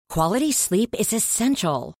Quality sleep is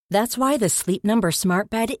essential. That's why the Sleep Number Smart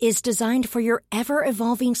Bed is designed for your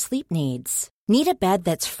ever-evolving sleep needs. Need a bed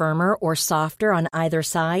that's firmer or softer on either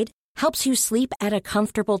side? Helps you sleep at a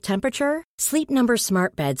comfortable temperature? Sleep Number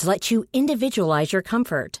Smart Beds let you individualize your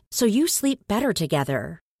comfort, so you sleep better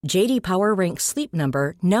together. J.D. Power ranks Sleep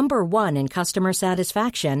Number number 1 in customer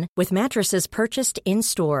satisfaction with mattresses purchased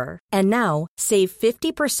in-store. And now, save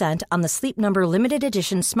 50% on the Sleep Number Limited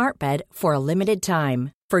Edition Smart Bed for a limited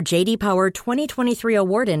time. For J.D. Power 2023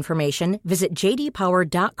 award information, visit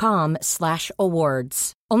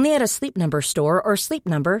jdpower.com/awards. Only at a Sleep Number store or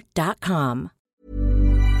sleepnumber.com.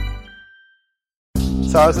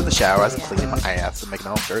 So I was in the shower, I was cleaning my ass and making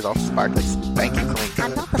all sure all sparkly, spanky clean.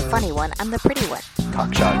 I'm not the funny one, I'm the pretty one.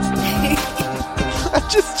 Cock shots. I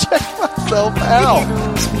just checked myself out.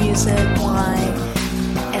 Candles, music, wine,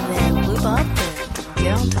 and then lube up and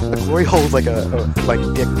get on top. The glory hole's like a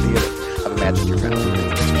dick theater. I've imagined your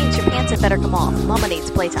family. Which means your pants had better come off. Mama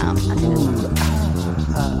needs playtime.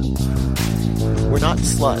 We're not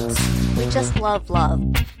sluts. We just love love.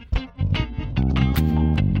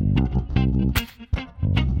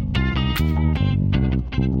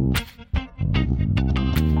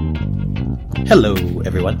 Hello,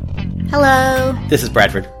 everyone. Hello. This is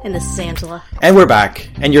Bradford. And this is Angela. And we're back.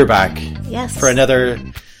 And you're back. Yes. For another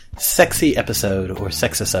sexy episode, or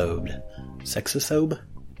sexisode. Sexisode?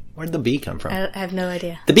 Where'd the B come from? I have no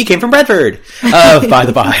idea. The B came from Bradford! By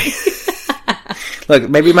the by. Look,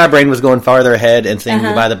 maybe my brain was going farther ahead and saying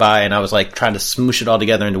by the by, and I was like trying to smoosh it all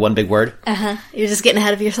together into one big word. You're just getting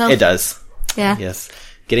ahead of yourself? It does. Yeah. Yes.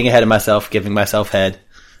 Getting ahead of myself, giving myself head.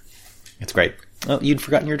 It's great. Oh, you'd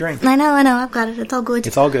forgotten your drink. I know. I've got it. It's all good.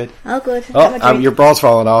 It's all good. All good. Oh, your bral's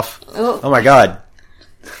falling off. Oh my god.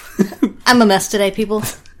 I'm a mess today, people.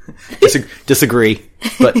 Disagree,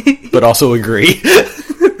 but also agree.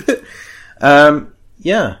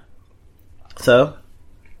 Yeah. So,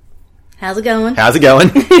 how's it going?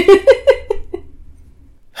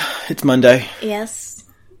 It's Monday. Yes.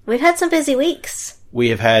 We've had some busy weeks. We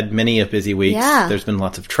have had many of busy weeks. Yeah. There's been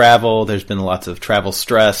lots of travel. There's been lots of travel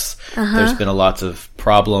stress. There's been lots of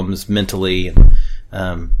problems mentally.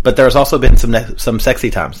 But there's also been some sexy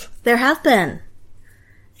times. There have been.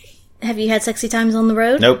 Have you had sexy times on the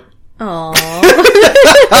road? Nope. Aww.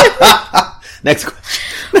 Next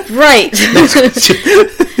question. Right. Next question.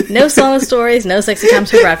 No song of stories, no sexy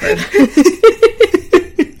times for Bradford.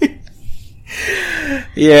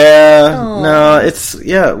 Yeah. Aww. No, it's,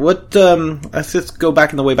 yeah, let's just go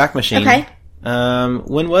back in the Wayback Machine. Okay.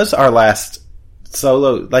 When was our last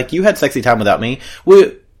solo, like, you had sexy time without me.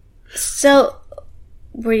 So,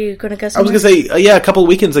 were you going to go somewhere? I was going to say, a couple of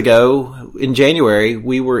weekends ago, in January,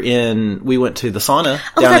 we went to the sauna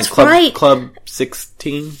down at Club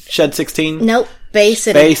 16, Shed 16. Nope, Bay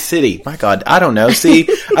City. Bay City. My God, I don't know. See,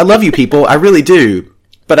 I love you people. I really do.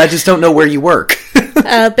 But I just don't know where you work.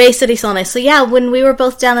 Bay City Sauna. So yeah, when we were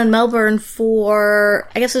both down in Melbourne for,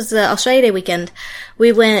 I guess it was the Australia Day weekend,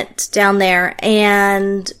 we went down there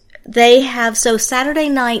and they have, so Saturday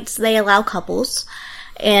nights they allow couples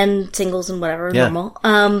and singles and whatever, normal.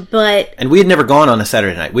 And we had never gone on a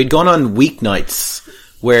Saturday night. We'd gone on weeknights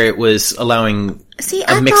where it was allowing a mix of people.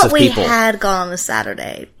 I thought we had gone on a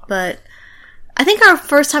Saturday, but I think our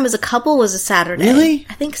first time as a couple was a Saturday. Really?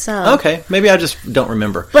 I think so. Okay. Maybe I just don't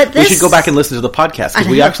remember. But we should go back and listen to the podcast because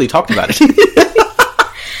we actually talked about it.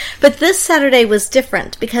 But this Saturday was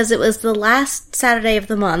different because it was the last Saturday of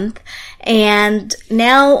the month. And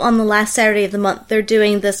now on the last Saturday of the month, they're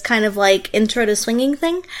doing this kind of like intro to swinging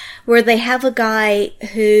thing where they have a guy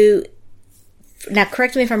who, now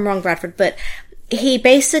correct me if I'm wrong, Bradford, but he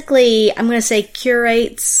basically, I'm going to say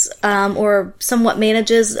curates, or somewhat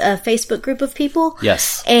manages a Facebook group of people.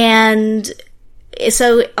 Yes. And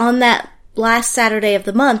so on that last Saturday of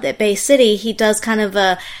the month at Bay City, he does kind of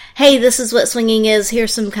a, hey, this is what swinging is,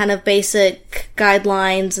 here's some kind of basic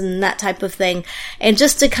guidelines and that type of thing. And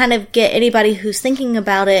just to kind of get anybody who's thinking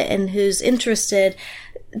about it and who's interested,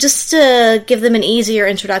 just to give them an easier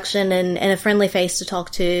introduction and a friendly face to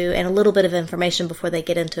talk to and a little bit of information before they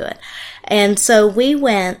get into it. And so we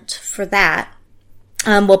went for that.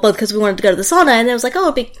 Both because we wanted to go to the sauna, and it was like, oh,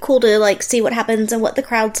 it'd be cool to, like, see what happens and what the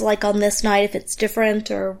crowd's like on this night, if it's different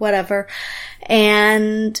or whatever.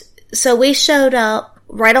 And so we showed up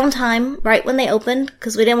right on time, right when they opened,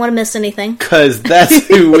 because we didn't want to miss anything. Because that's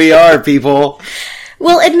who we are, people.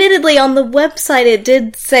 Well, admittedly, on the website, it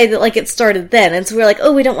did say that, like, it started then. And so we were like,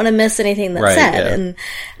 oh, we don't want to miss anything that's said. Yeah.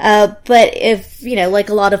 And, but if, like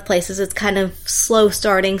a lot of places, it's kind of slow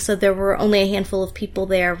starting. So there were only a handful of people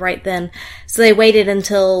there right then. So they waited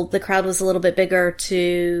until the crowd was a little bit bigger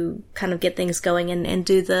to kind of get things going and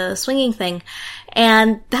do the swinging thing.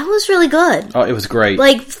 And that was really good. Oh, it was great.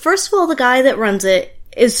 Like, first of all, the guy that runs it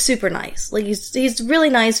is super nice. Like, he's really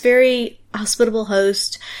nice, very hospitable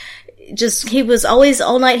host. He was always,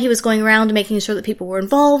 all night he was going around making sure that people were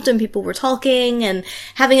involved and people were talking and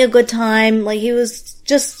having a good time. Like, he was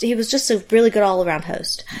just a really good all around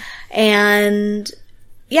host. And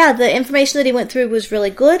yeah, the information that he went through was really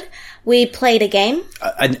good. We played a game.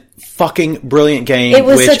 A fucking brilliant game. It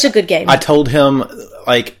was such a good game. I told him,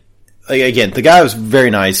 like, again, the guy was very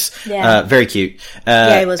nice, very cute.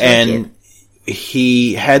 Yeah, he was really cute.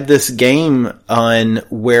 He had this game on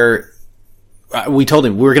where we told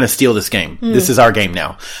him, we're going to steal this game. This is our game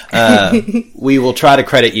now. We will try to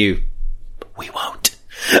credit you. We won't.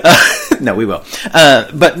 No, we will.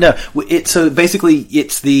 But no, so basically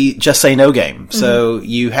it's the just say no game. So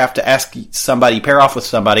you have to ask somebody, pair off with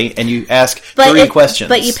somebody, and you ask three questions.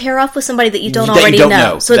 But you pair off with somebody that you don't already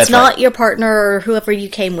know. So it's not your partner or whoever you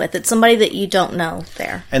came with. It's somebody that you don't know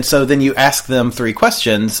there. And so then you ask them three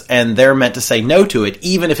questions, and they're meant to say no to it,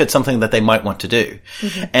 even if it's something that they might want to do.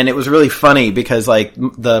 And it was really funny because, like,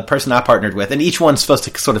 the person I partnered with, and each one's supposed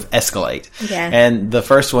to sort of escalate. Yeah. And the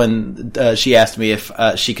first one, she asked me if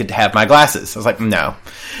she could have my glasses. I was like, no.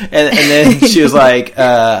 And then she was like,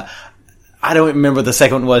 I don't remember the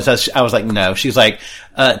second one was. I was like, no. She was like,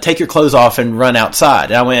 take your clothes off and run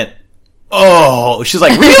outside. And I went, oh. She's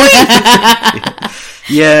like, really?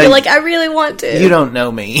 Yeah. You're like, I really want to. You don't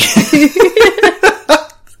know me.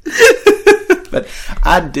 But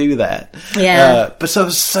I do that. Yeah. But so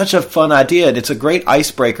it's such a fun idea, and it's a great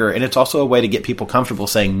icebreaker, and it's also a way to get people comfortable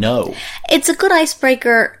saying no. It's a good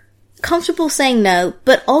icebreaker. Comfortable saying no,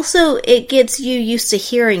 but also it gets you used to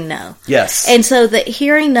hearing no. Yes. And so that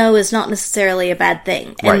hearing no is not necessarily a bad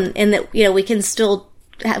thing. Right. And that, we can still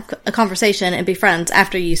have a conversation and be friends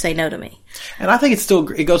after you say no to me. And I think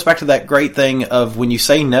it goes back to that great thing of when you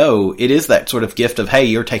say no, it is that sort of gift of, hey,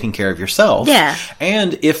 you're taking care of yourself. Yeah.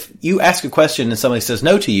 And if you ask a question and somebody says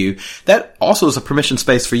no to you, that also is a permission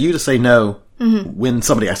space for you to say no when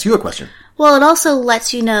somebody asks you a question. Well, it also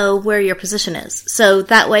lets you know where your position is. So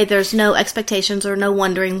that way there's no expectations or no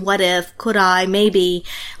wondering, what if, could I, maybe.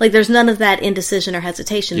 Like, there's none of that indecision or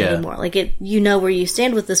hesitation anymore. Like, you know where you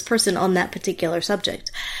stand with this person on that particular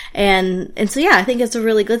subject. And so, yeah, I think it's a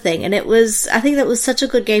really good thing. And I think that was such a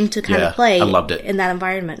good game to kind of play. I loved it. In that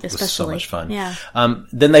environment, especially. It was so much fun. Yeah.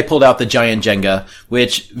 Then they pulled out the giant Jenga,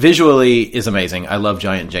 which visually is amazing. I love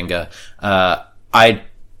giant Jenga. I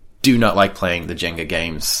do not like playing the Jenga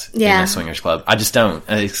games in the Swingers Club. I just don't.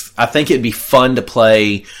 I think it'd be fun to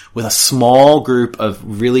play with a small group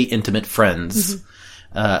of really intimate friends,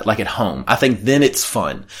 like at home. I think then it's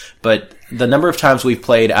fun. But the number of times we've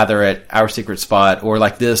played either at Our Secret Spot or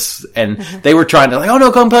like this, and they were trying to like, oh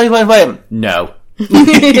no, come play. No.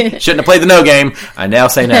 Shouldn't have played the no game. I now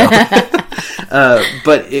say no.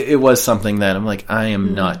 But it was something that I'm like, I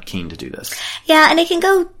am not keen to do this. Yeah, and it can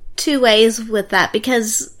go two ways with that,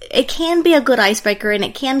 because it can be a good icebreaker and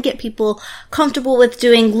it can get people comfortable with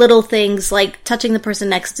doing little things like touching the person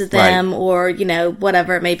next to them, or,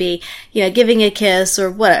 whatever it may be, giving a kiss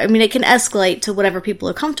or what. I mean, it can escalate to whatever people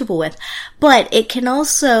are comfortable with, but it can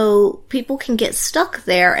also, people can get stuck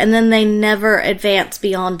there and then they never advance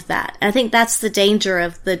beyond that. And I think that's the danger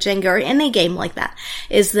of the Jenga or any game like that,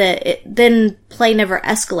 is that then play never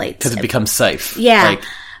escalates. Because it becomes safe. Yeah.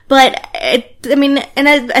 But,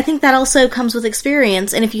 I think that also comes with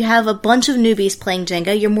experience, and if you have a bunch of newbies playing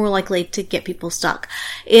Jenga, you're more likely to get people stuck.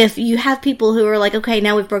 If you have people who are like, okay,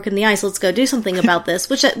 now we've broken the ice, let's go do something about this,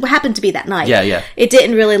 which happened to be that night. Yeah. It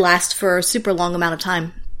didn't really last for a super long amount of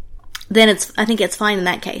time. Then I think it's fine in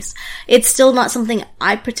that case. It's still not something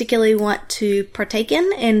I particularly want to partake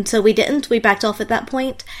in, and so we didn't. We backed off at that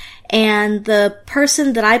point. And the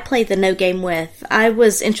person that I played the no game with, I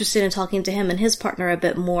was interested in talking to him and his partner a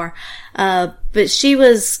bit more. But she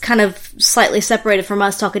was kind of slightly separated from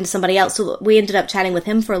us, talking to somebody else. So we ended up chatting with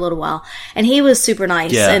him for a little while. And he was super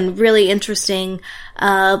nice and really interesting,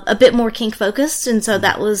 a bit more kink focused. And so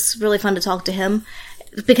that was really fun to talk to him.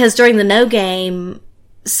 Because during the no game,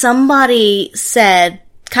 somebody said,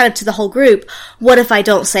 kind of to the whole group, what if I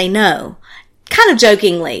don't say no? kind of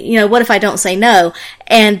jokingly, you know, what if I don't say no?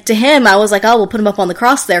 And to him, I was like, oh, we'll put him up on the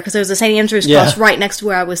cross there, because there was a St. Andrew's cross right next to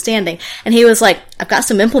where I was standing. And he was like, I've got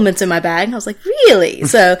some implements in my bag. And I was like, really?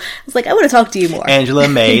 So I was like, I want to talk to you more. Angela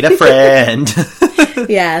made a friend.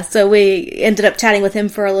 Yeah, so we ended up chatting with him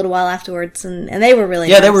for a little while afterwards, and they were really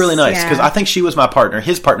nice. Yeah, they were really nice, because I think she was my partner.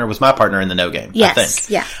 His partner was my partner in the No Game, yes, I think.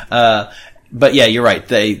 Yeah. But yeah, you're right.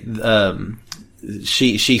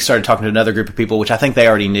 She started talking to another group of people, which I think they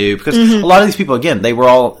already knew, because a lot of these people, again, they were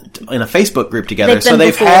all in a Facebook group together, so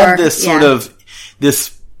they've had this sort of,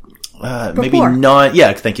 this, maybe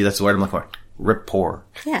thank you, that's the word I'm looking for. Rapport.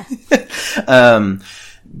 Yeah.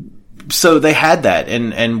 So they had that,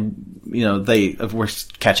 and you know, they were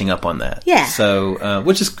catching up on that. Yeah. So,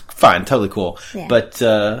 which is fine, totally cool. Yeah. But,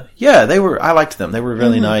 I liked them. They were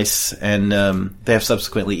really nice, and they have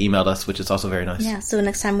subsequently emailed us, which is also very nice. Yeah, so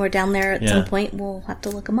next time we're down there at some point, we'll have to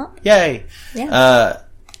look them up. Yay!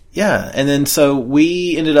 Yeah. And then so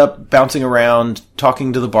we ended up bouncing around,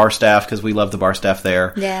 talking to the bar staff, because we love the bar staff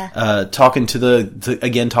there. Yeah. Talking to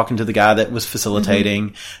the guy that was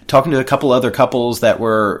facilitating, talking to a couple other couples that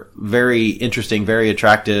were very interesting, very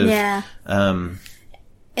attractive. Yeah.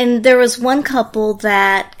 And there was one couple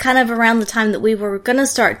that kind of around the time that we were going to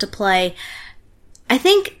start to play, I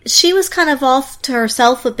think she was kind of off to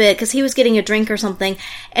herself a bit because he was getting a drink or something,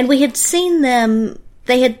 and we had seen them.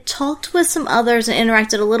 They had talked with some others and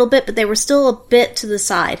interacted a little bit, but they were still a bit to the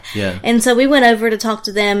side. Yeah. And so we went over to talk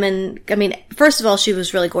to them, and, I mean, first of all, she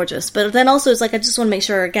was really gorgeous, but then also it's like, I just want to make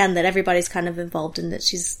sure, again, that everybody's kind of involved and that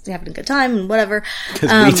she's having a good time and whatever.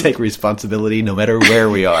 Because we take responsibility no matter where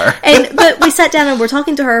we are. But we sat down and we're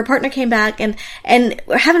talking to her, her partner came back, and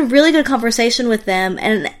we're having a really good conversation with them,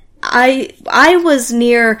 and I was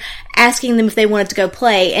near asking them if they wanted to go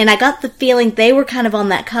play, and I got the feeling they were kind of on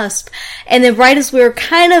that cusp. And then right as we were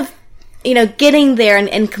kind of, you know, getting there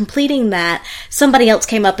and completing that, somebody else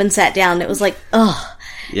came up and sat down. It was like, oh.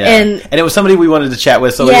 Yeah. And it was somebody we wanted to chat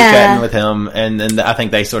with, so we were chatting with him, and then I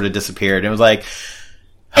think they sort of disappeared. It was like...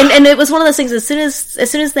 And it was one of those things, as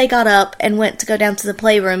soon as they got up and went to go down to the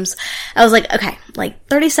playrooms, I was like, okay, like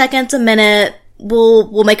 30 seconds, a minute,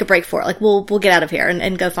 we'll make a break for it. Like, we'll get out of here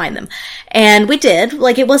and go find them. And we did.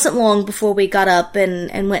 Like, it wasn't long before we got up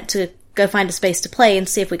and went to go find a space to play and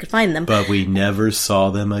see if we could find them. But we never saw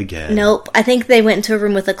them again. Nope. I think they went into a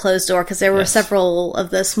room with a closed door, because there were several of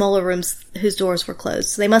the smaller rooms whose doors were closed.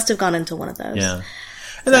 So they must have gone into one of those. Yeah.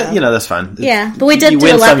 And that, that's fine. Yeah, but we did do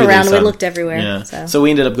a lap around and we looked everywhere. Yeah. So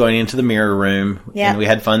we ended up going into the mirror room, and we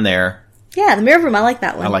had fun there. Yeah, the mirror room, I like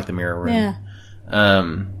that one. I like the mirror room. Yeah.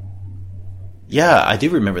 Yeah, I do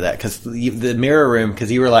remember that, because the mirror room, because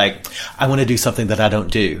you were like, I want to do something that I don't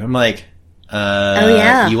do. I'm like, oh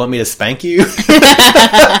yeah, you want me to spank you?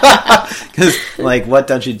 Because, like, what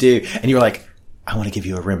don't you do? And you were like, I want to give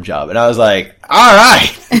you a rim job. And I was like, all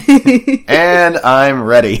right. And I'm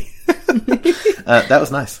ready. That was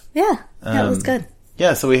nice. Yeah, that was good.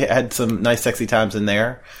 Yeah, so we had some nice sexy times in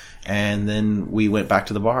there, and then we went back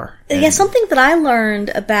to the bar. Yeah, something that I learned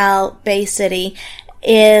about Bay City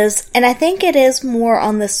is, and I think it is more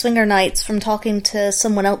on the swinger nights from talking to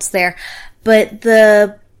someone else there, but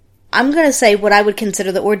I'm going to say what I would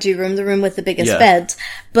consider the orgy room, the room with the biggest beds,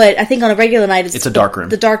 but I think on a regular night it's a dark room.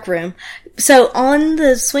 The dark room. So on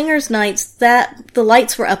the swingers nights, the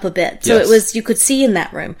lights were up a bit, so it was, you could see in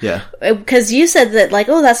that room. Yeah. Because you said that, like,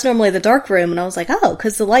 oh, that's normally the dark room, and I was like, oh,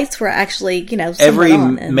 because the lights were actually, every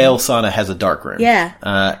male sauna has a dark room.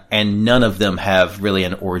 Yeah. And none of them have really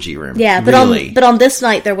an orgy room. Yeah, but on this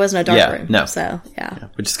night there was no dark room. No. So, yeah.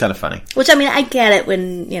 Which is kind of funny. Which, I mean, I get it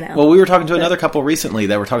when, Well, we were talking to another couple recently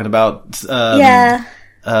that were talking about,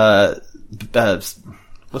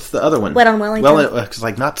 what's the other one? Wet on Wellington. It's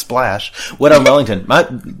like, not Splash. Wet on Wellington.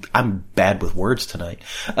 I'm bad with words tonight.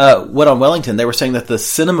 Wet on Wellington, they were saying that the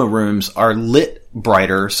cinema rooms are lit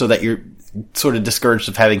brighter so that you're sort of discouraged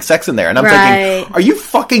of having sex in there. And I'm thinking, are you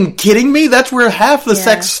fucking kidding me? That's where half the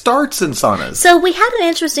sex starts in saunas. So we had an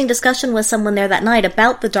interesting discussion with someone there that night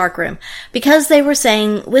about the dark room, because they were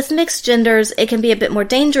saying with mixed genders, it can be a bit more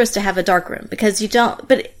dangerous to have a dark room because you don't,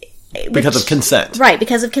 because of consent. Right,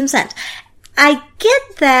 because of consent. I get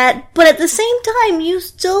that, but at the same time, you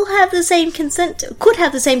still have the same consent, could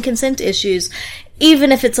have the same consent issues,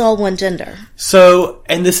 even if it's all one gender. So,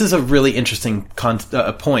 and this is a really interesting point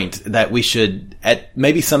that we should, at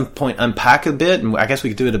maybe some point, unpack a bit, and I guess we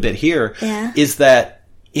could do it a bit here, is that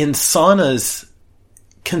in saunas,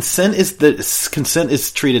 consent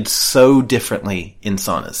is treated so differently in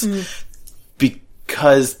saunas.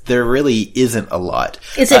 Because there really isn't a lot.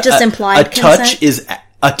 Is it just implied consent?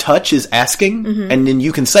 A touch is asking, and then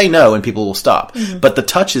you can say no and people will stop. But the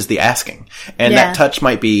touch is the asking. And that touch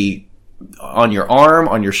might be on your arm,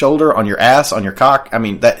 on your shoulder, on your ass, on your cock. I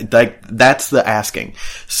mean, that's the asking.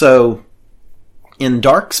 So in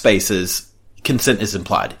dark spaces, consent is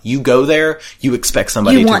implied. You go there, you expect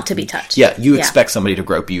somebody you want to be touched. Yeah, you expect somebody to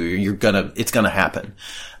grope you. It's gonna happen.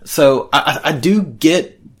 So I do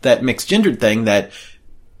get that mixed gendered thing, that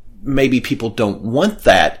maybe people don't want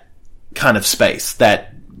that kind of space,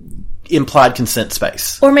 that implied consent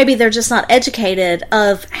space. Or maybe they're just not educated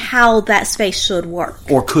of how that space should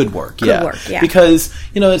work. Or could work, Could work, yeah. Because,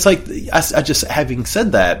 it's like, I just, having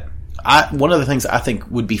said that, one of the things I think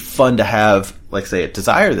would be fun to have, like say at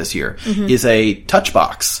Desire this year, is a touch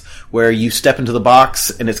box where you step into the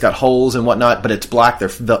box and it's got holes and whatnot, but it's black.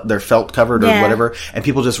 They're felt covered or whatever, and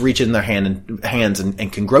people just reach in their hands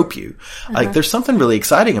and can grope you. Like there's something really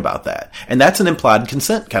exciting about that, and that's an implied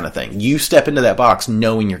consent kind of thing. You step into that box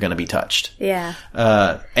knowing you're going to be touched. Yeah.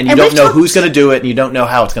 And you don't know who's going to do it, and you don't know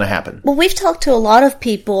how it's going to happen. Well, we've talked to a lot of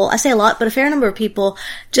people. I say a lot, but a fair number of people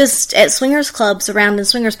just at swingers clubs around and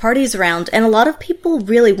swingers parties around, and a lot of people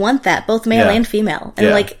really want that, both male and female. And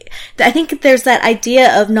I think there's that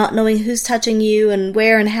idea of not knowing who's touching you and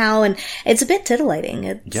where and how, and it's a bit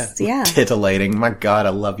titillating. Titillating. My God, I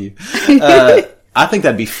love you. I think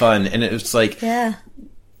that'd be fun, and it's like,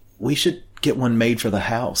 we should get one made for the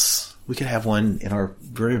house. We could have one in our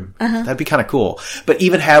room. That'd be kind of cool. But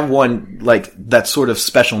even have one like that sort of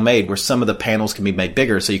special made where some of the panels can be made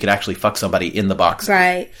bigger, so you could actually fuck somebody in the box.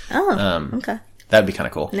 Right. Oh, okay. That'd be kind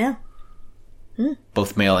of cool. Yeah.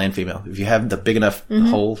 Both male and female. If you have the big enough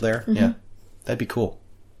hole there, that'd be cool.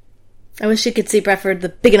 I wish you could see Bradford, the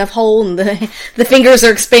big enough hole and the fingers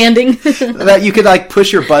are expanding. That you could like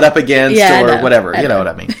push your butt up against or whatever. You know what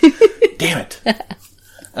I mean. Damn it.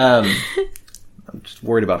 I'm just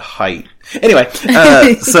worried about height. Anyway,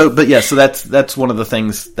 so that's one of the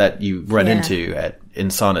things that you run into in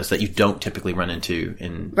saunas that you don't typically run into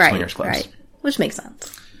in swingers clubs. Right. Which makes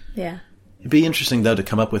sense. Yeah. It'd be interesting, though, to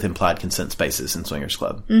come up with implied consent spaces in swingers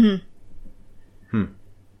club. Food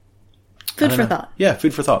for thought. Yeah,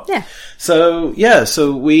 food for thought. Yeah.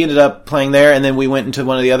 So we ended up playing there, and then we went into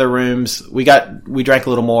one of the other rooms. We drank a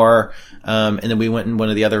little more, and then we went in one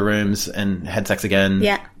of the other rooms and had sex again.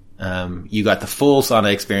 Yeah. You got the full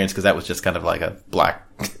sauna experience because that was just kind of like a black,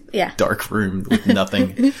 dark room with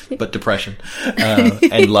nothing but depression,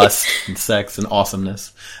 and lust and sex and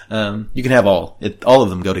awesomeness. You can have all of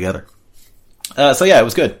them go together. It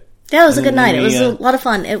was good. Yeah, it was a good night. It was a lot of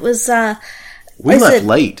fun. It was, we left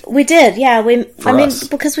late. We did, yeah.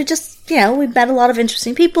 Because we just, we met a lot of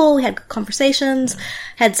interesting people. We had conversations,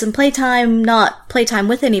 had some playtime, not playtime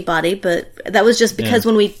with anybody, but that was just because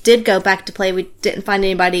when we did go back to play, we didn't find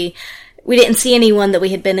anybody, we didn't see anyone that we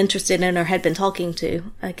had been interested in or had been talking to.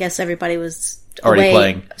 I guess everybody was already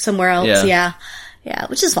playing somewhere else. Yeah,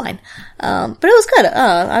 which is fine. But it was good.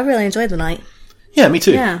 I really enjoyed the night. Yeah, me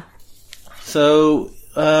too. Yeah. So,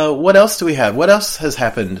 what else do we have? What else has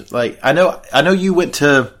happened? Like, I know you went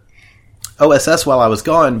to OSS while I was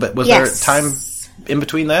gone, but was there time in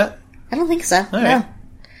between that? I don't think so. All right.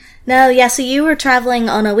 No, yeah, so you were traveling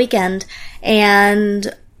on a weekend,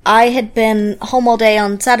 and I had been home all day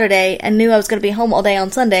on Saturday and knew I was going to be home all day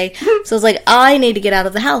on Sunday. So I was like, I need to get out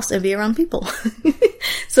of the house and be around people.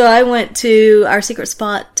 So I went to our secret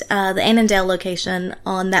spot, the Annandale location,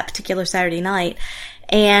 on that particular Saturday night,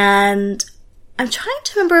 and I'm trying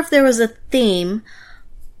to remember if there was a theme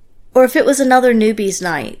or if it was another newbies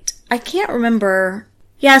night. I can't remember.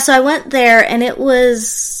 Yeah, so I went there and it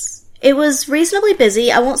was reasonably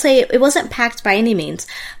busy. I won't say it wasn't packed by any means,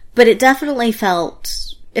 but it definitely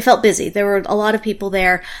felt busy. There were a lot of people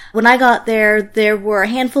there. When I got there, there were a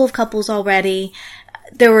handful of couples already.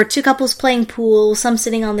 There were 2 couples playing pool, some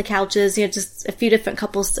sitting on the couches, just a few different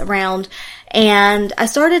couples around. And I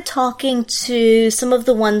started talking to some of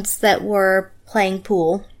the ones that were playing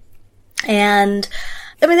pool. And,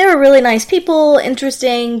 they were really nice people,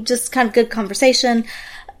 interesting, just kind of good conversation.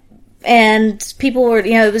 And people were,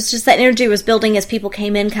 it was just that energy was building as people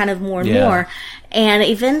came in kind of more and more. And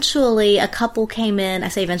eventually a couple came in. I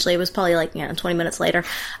say eventually, it was probably 20 minutes later.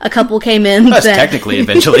 A couple came in. That's technically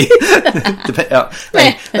eventually.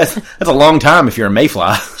 That's a long time if you're a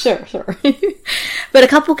mayfly. Sure. But a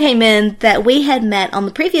couple came in that we had met on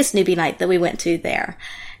the previous newbie night that we went to there.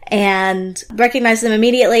 And recognized them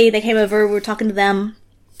immediately. They came over, we were talking to them.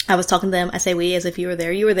 I was talking to them. I say we as if you were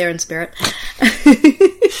there. You were there in spirit.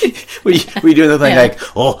 Were you doing the thing like,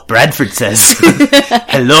 oh, Bradford says,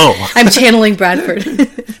 hello. I'm channeling Bradford.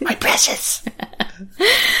 My precious.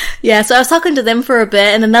 Yeah, so I was talking to them for a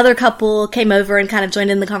bit, and another couple came over and kind of joined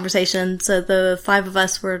in the conversation. So the 5 of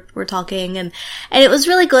us were talking, and it was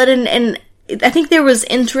really good. And I think there was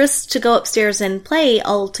interest to go upstairs and play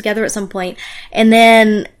all together at some point. And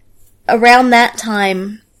then around that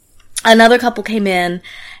time, another couple came in,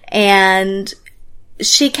 and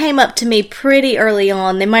she came up to me pretty early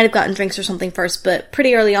on. They might have gotten drinks or something first, but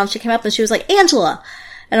pretty early on she came up and she was like, Angela.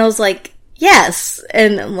 And I was like, yes.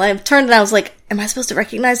 And I turned and I was like, am I supposed to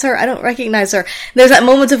recognize her? I don't recognize her. There's that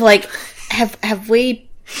moment of like, have we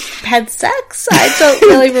had sex? I don't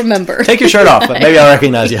really remember. Take your shirt off, but maybe I'll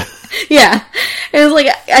recognize you. Yeah. And it was like,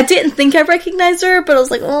 I didn't think I recognized her, but I was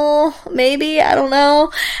like, oh, maybe, I don't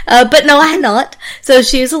know. But no, I had not. So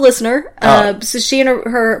she's a listener. So she and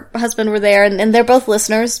her husband were there, and they're both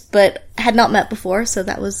listeners, but had not met before, so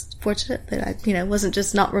that was fortunate that I, wasn't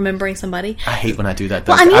just not remembering somebody. I hate when I do that,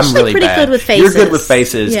 though. Well, I'm usually really pretty bad. good with faces. You're good with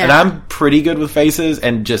faces, yeah. and I'm pretty good with faces,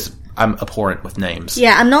 and just, I'm abhorrent with names.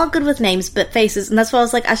 Yeah, I'm not good with names, but faces, and that's why I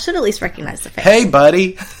was like, I should at least recognize the face. Hey,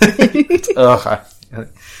 buddy!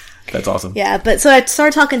 That's awesome. Yeah, but so I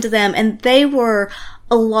started talking to them, and they were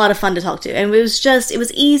a lot of fun to talk to. And it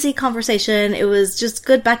was easy conversation. It was just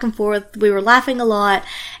good back and forth. We were laughing a lot,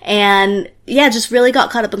 and yeah, just really got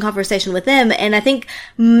caught up in conversation with them. And I think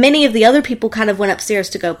many of the other people kind of went upstairs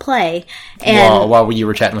to go play. And while you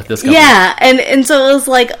were chatting with this couple. Yeah, and so it was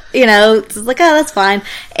like, it's like, oh, that's fine.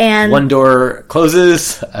 And one door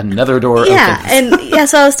closes, another door opens. And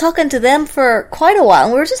so I was talking to them for quite a while,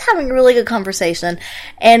 and we were just having a really good conversation.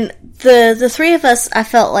 And the three of us, I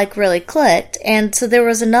felt like really clicked. And so there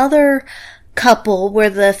was another couple where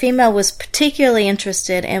the female was particularly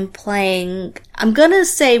interested in playing, I'm gonna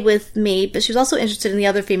say with me, but she was also interested in the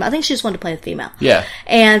other female. I think she just wanted to play with female. Yeah.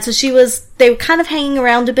 And so they were kind of hanging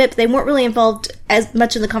around a bit, but they weren't really involved as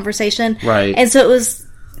much in the conversation. Right. And so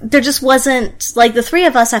there just wasn't, like, the three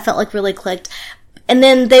of us, I felt like really clicked. And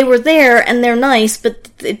then they were there, and they're nice, but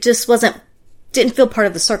it just didn't feel part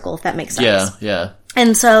of the circle, if that makes sense. Yeah.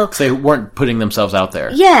 And so they weren't putting themselves out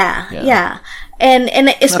there. Yeah. And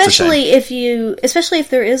especially if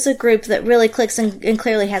there is a group that really clicks and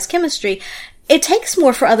clearly has chemistry, it takes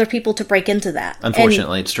more for other people to break into that.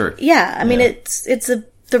 Unfortunately, it's true. Yeah, I mean, it's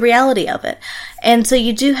the reality of it. And so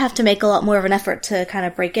you do have to make a lot more of an effort to kind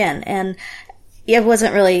of break in. And it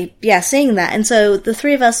wasn't really, seeing that. And so the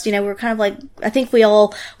three of us, were kind of like, I think we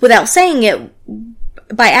all, without saying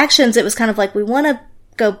it, by actions, it was kind of like, we want to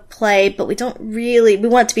go play, but we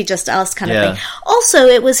want it to be just us kind of thing. Also,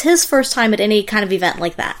 it was his first time at any kind of event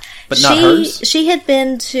like that. But not hers? She had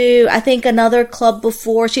been to, I think, another club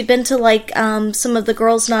before. She'd been to, like, some of the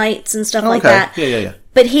girls' nights and stuff like that. Yeah.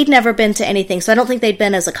 But he'd never been to anything, so I don't think they'd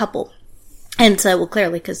been as a couple. And so, well,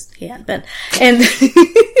 clearly, because he hadn't been. And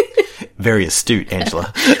very astute,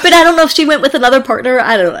 Angela. But I don't know if she went with another partner.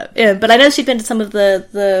 I don't know. Yeah, but I know she'd been to some of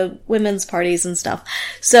the women's parties and stuff.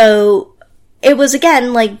 So it was,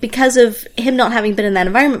 again, like, because of him not having been in that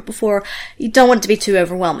environment before, you don't want it to be too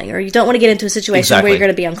overwhelming, or you don't want to get into a situation where you're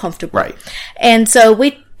going to be uncomfortable. Right. And so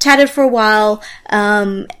we chatted for a while,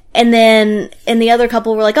 and the other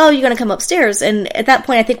couple were like, oh, you're going to come upstairs. And at that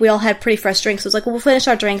point, I think we all had pretty fresh drinks. So it was like, well, we'll finish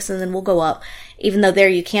our drinks and then we'll go up. Even though there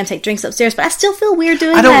you can take drinks upstairs, but I still feel weird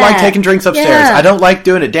doing that. I don't like taking drinks upstairs. Yeah. I don't like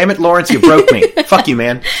doing it. Damn it, Lawrence, you broke me. Fuck you,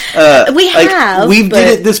 man. We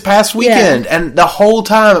did it this past weekend, and the whole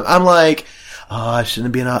time I'm like, oh, I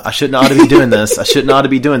shouldn't ought to be doing this. I shouldn't ought to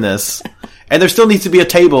be doing this. And there still needs to be a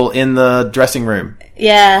table in the dressing room.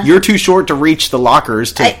 Yeah. You're too short to reach the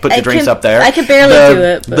lockers to put the drinks up there. I could barely do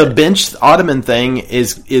it. But the bench ottoman thing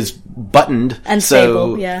is buttoned.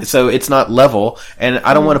 Unstable, so it's not level. And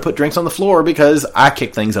I don't want to put drinks on the floor because I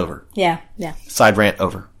kick things over. Yeah. Side rant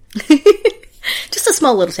over. Just a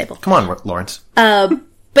small little table. Come on, Lawrence.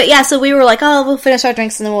 But yeah, so we were like, oh, we'll finish our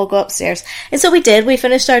drinks and then we'll go upstairs. And so we did. We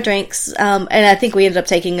finished our drinks, and I think we ended up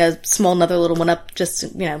taking a small, another little one up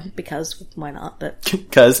just, because why not? But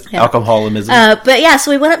because alcoholism. But yeah,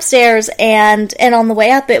 so we went upstairs, and on the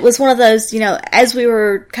way up, it was one of those, as we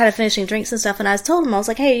were kind of finishing drinks and stuff, and I told them, I was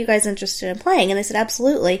like, hey, are you guys interested in playing? And they said,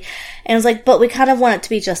 absolutely. And I was like, but we kind of want it to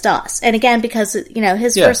be just us. And again, because,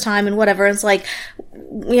 his first time and whatever, it's like,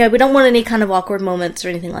 we don't want any kind of awkward moments or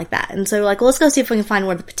anything like that. And so we're like, well, let's go see if we can find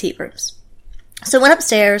one of the petite rooms. So I went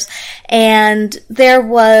upstairs, and there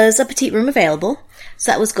was a petite room available.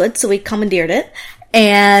 So that was good. So we commandeered it.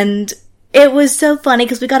 And it was so funny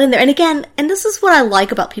because we got in there. And again, and this is what I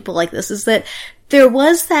like about people like this, is that there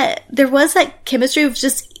was that chemistry of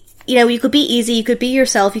just, you could be easy, you could be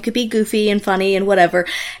yourself, you could be goofy and funny and whatever.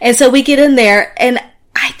 And so we get in there, and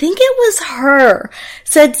I think it was her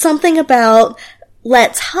said something about,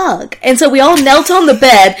 let's hug. And so we all knelt on the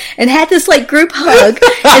bed and had this like group hug.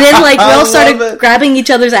 And then like we all started grabbing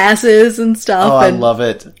each other's asses and stuff. Oh, I love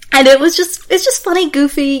it. And it's just funny,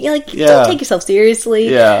 goofy. Like, don't take yourself seriously.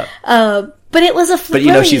 Yeah. But it was But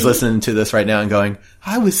you know she's listening to this right now and going,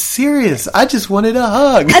 I was serious. I just wanted a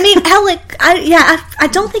hug. I mean, Alec, I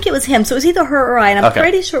don't think it was him. So it was either her or I, and I'm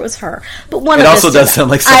pretty sure it was her. But one of us. It also does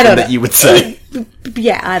sound like something that you would say.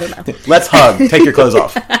 Yeah, I don't know. Let's hug. Take your clothes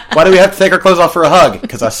off. Why do we have to take our clothes off for a hug?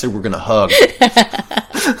 Because I said we're going to hug.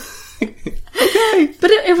 Okay.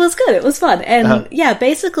 But it was good. It was fun. And yeah,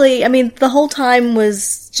 basically, I mean, the whole time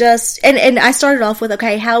was just, and I started off with,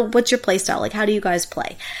 okay, what's your play style? Like, how do you guys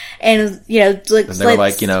play? And, you know, like, and they were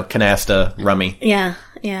like, you know, canasta, rummy. Yeah,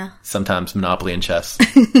 yeah. Sometimes Monopoly and chess.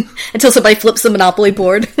 Until somebody flips the Monopoly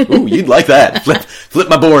board. Ooh, you'd like that. Flip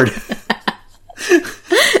my board.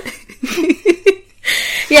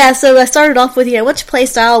 Yeah, so I started off with, you know, what's your play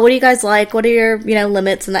style? What do you guys like? What are your, you know,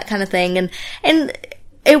 limits and that kind of thing? And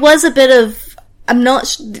it was a bit of, I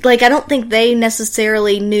don't think they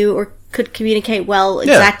necessarily knew or could communicate well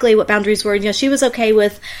exactly what boundaries were. You know, she was okay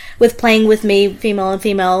with playing with me, female and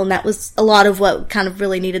female, and that was a lot of what kind of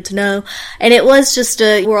really needed to know. And it was just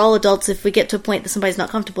we're all adults. If we get to a point that somebody's not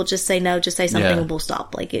comfortable, just say no, just say something and we'll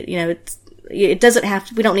stop. Like, it, you know, it doesn't have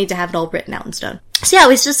to, we don't need to have it all written out in stone. So yeah,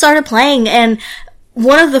 we just started playing, and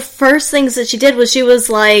one of the first things that she did was she was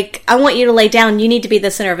like, I want you to lay down. You need to be the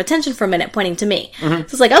center of attention for a minute, pointing to me. Mm-hmm. So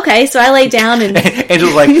it's like, okay. So I laid down and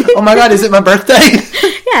Angel's like, oh my God, is it my birthday?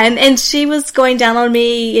 Yeah. And she was going down on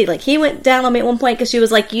me. Like, he went down on me at one point because she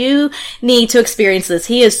was like, you need to experience this.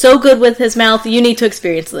 He is so good with his mouth. You need to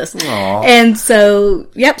experience this. Aww. And so,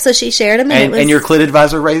 yep. So she shared him. And your clit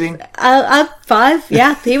advisor rating? 5.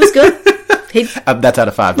 Yeah. He was good. That's out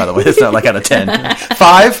of 5, by the way. It's not like out of 10.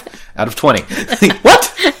 5 out of 20. What?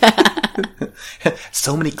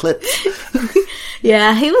 So many clips.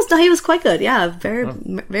 Yeah, he was quite good. Yeah,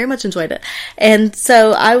 very much enjoyed it. And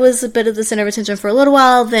so I was a bit of the center of attention for a little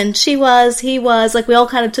while. Then he was. Like, we all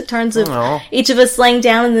kind of took turns of each of us laying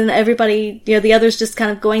down, and then everybody, you know, the others just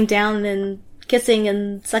kind of going down and kissing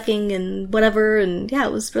and sucking and whatever. And yeah,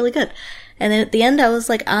 it was really good. And then at the end, I was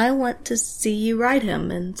like, I want to see you ride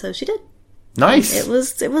him. And so she did. Nice. It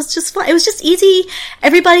was just fun. It was just easy.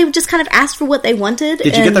 Everybody just kind of asked for what they wanted.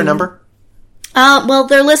 Did you get their number? Well,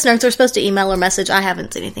 they're listeners. They're supposed to email or message. I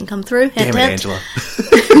haven't seen anything come through. Hint, Damn it, hint. Angela.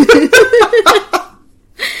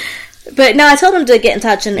 But no, I told them to get in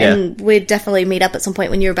touch, and we'd definitely meet up at some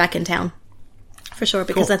point when you were back in town. For sure,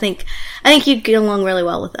 because cool. I think you'd get along really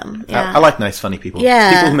well with them. Yeah. I like nice, funny people.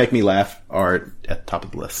 Yeah. People who make me laugh are at the top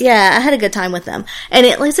of the list. Yeah, I had a good time with them. And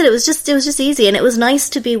like I said, it was just easy, and it was nice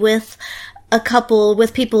to be with a couple,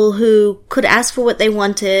 with people who could ask for what they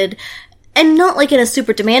wanted, and not like in a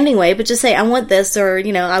super demanding way, but just say, I want this, or,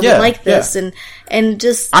 you know, I would like this, and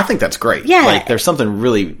just... I think that's great. Yeah. Like, there's something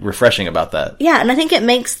really refreshing about that. Yeah, and I think it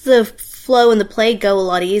makes the flow and the play go a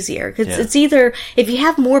lot easier, because it's either, if you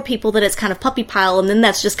have more people, that it's kind of puppy pile, and then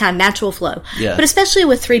that's just kind of natural flow. Yeah. But especially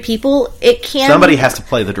with 3 people, it can... Somebody has to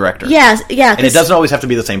play the director. Yeah. And it doesn't always have to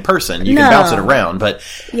be the same person. You can bounce it around, but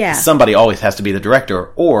somebody always has to be the director,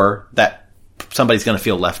 or that somebody's going to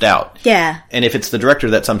feel left out. Yeah. And if it's the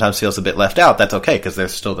director that sometimes feels a bit left out, that's okay, because they're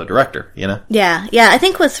still the director, you know? Yeah. Yeah. I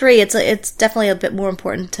think with 3, it's definitely a bit more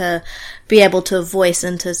important to be able to voice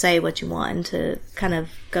and to say what you want, and to kind of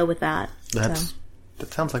go with that. That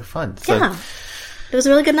sounds like fun. So, yeah. It was a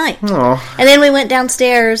really good night. Oh. And then we went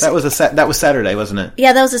downstairs. That was Saturday, wasn't it?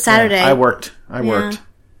 Yeah, that was a Saturday. Yeah, I worked.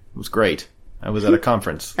 It was great. I was at a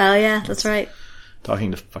conference. Oh, yeah, that's right.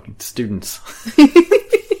 Talking to fucking students.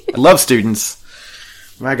 I love students.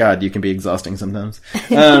 My God, you can be exhausting sometimes.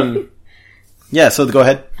 Yeah, so go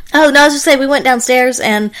ahead. Oh, no, I was just saying, we went downstairs,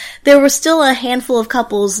 and there were still a handful of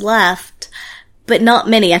couples left, but not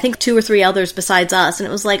many. I think 2 or 3 others besides us. And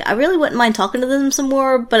it was like, I really wouldn't mind talking to them some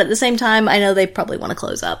more, but at the same time, I know they probably want to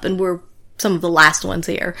close up, and we're some of the last ones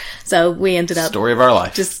here. So we ended up... Story of our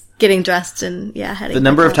life. Just getting dressed and, heading the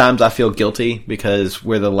number of times I feel guilty because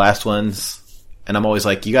we're the last ones... And I'm always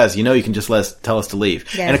like, you guys, you know, you can just tell us to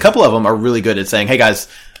leave. Yeah. And a couple of them are really good at saying, hey guys,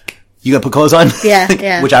 you gonna put clothes on?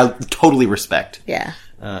 Yeah. Which I totally respect. Yeah.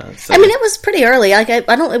 So. I mean, it was pretty early. Like, it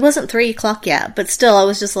wasn't 3:00 yet, but still, I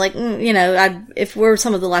was just like, you know, if we're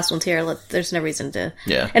some of the last ones here, there's no reason to.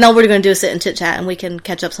 Yeah. And all we're going to do is sit and chit chat, and we can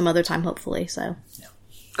catch up some other time, hopefully, so. Yeah.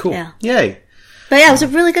 Cool. Yeah. Yay. But yeah, it was a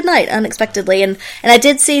really good night, unexpectedly. And I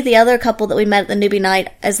did see the other couple that we met at the newbie night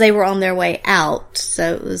as they were on their way out.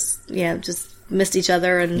 So it was, you know, just missed each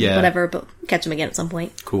other and whatever, but catch them again at some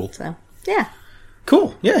point. Cool. So, yeah.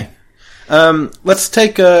 Cool. Yay. Let's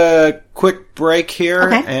take a quick break here,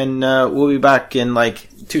 and we'll be back in like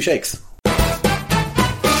 2 shakes.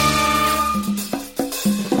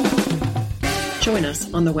 Join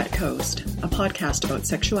us on The Wet Coast, a podcast about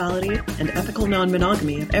sexuality and ethical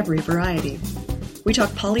non-monogamy of every variety. We talk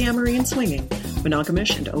polyamory and swinging,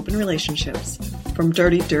 monogamish and open relationships, from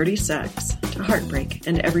dirty, dirty sex to heartbreak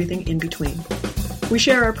and everything in between. We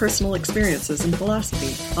share our personal experiences and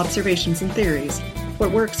philosophy, observations and theories,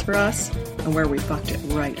 what works for us, and where we fucked it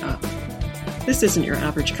right up. This isn't your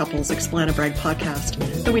average couple's explain-a-brag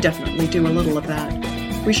podcast, though we definitely do a little of that.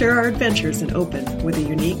 We share our adventures in open with a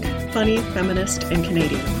unique, funny, feminist, and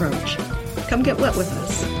Canadian approach. Come get wet with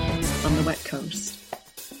us on The Wet Coast.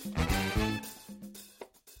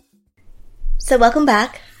 So welcome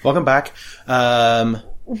back. Welcome back.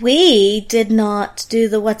 We did not do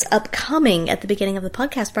the what's upcoming at the beginning of the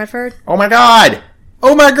podcast, Bradford. Oh my god!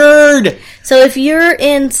 Oh my god! So if you're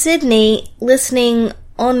in Sydney listening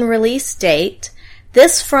on release date,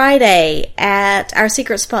 this Friday at our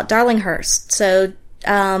secret spot, Darlinghurst, so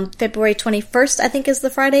February 21st, I think is the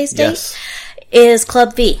Friday's date, Yes. is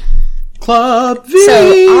Club V. Club V!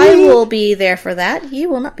 So I will be there for that. You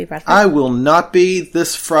will not be, Bradford. I will not be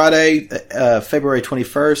this Friday, February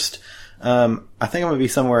 21st. I think I'm going to be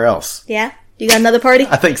somewhere else. Yeah? You got another party?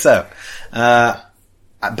 I think so. But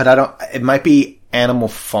I don't, it might be Animal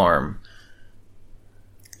Farm.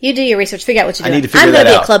 You do your research. Figure out what you're doing. I need to figure that I'm going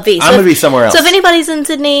to be out. at Club V. I'm going to be somewhere else. So if anybody's in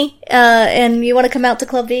Sydney, and you want to come out to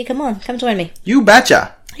Club V, come join me. You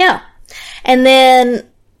betcha. Yeah. And then,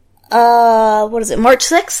 what is it, March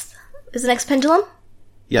 6th is the next Pendulum?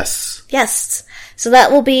 Yes. Yes. So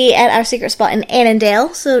that will be at our secret spot in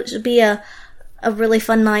Annandale. So it should be a really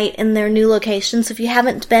fun night in their new location. So if you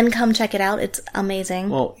haven't been, come check it out. It's amazing.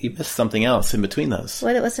 Well, you missed something else in between those.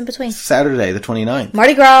 What's in between? Saturday, the 29th.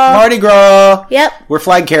 Mardi Gras. Mardi Gras. Yep. We're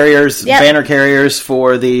flag carriers, Yep. banner carriers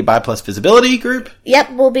for the Bi Plus Visibility group.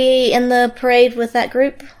 Yep, we'll be in the parade with that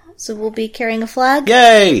group. So we'll be carrying a flag.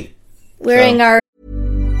 Yay! Wearing our...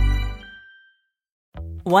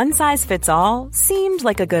 One size fits all seemed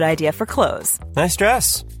like a good idea for clothes. Nice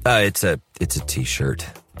dress. It's a t-shirt.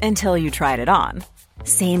 Until you tried it on.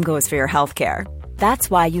 Same goes for your healthcare. That's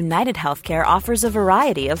why United Healthcare offers a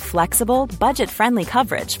variety of flexible, budget-friendly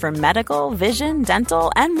coverage for medical, vision,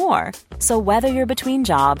 dental, and more. So whether you're between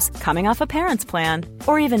jobs, coming off a parent's plan,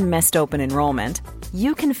 or even missed open enrollment,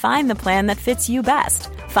 you can find the plan that fits you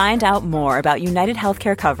best. Find out more about United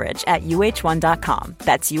Healthcare coverage at uh1.com.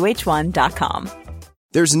 That's uh1.com.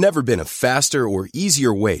 There's never been a faster or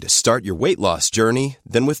easier way to start your weight loss journey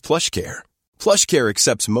than with PlushCare. PlushCare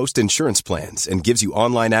accepts most insurance plans and gives you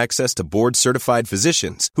online access to board-certified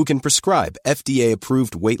physicians who can prescribe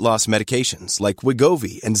FDA-approved weight loss medications like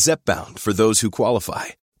Wegovy and Zepbound for those who qualify.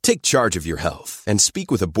 Take charge of your health and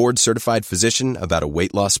speak with a board-certified physician about a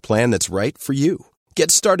weight loss plan that's right for you.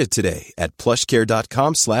 Get started today at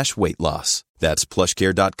plushcare.com/weight-loss. That's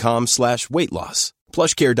plushcare.com/weight-loss.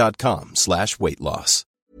 plushcare.com/weight-loss.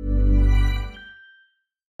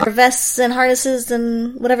 Our vests and harnesses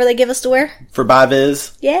and whatever they give us to wear. For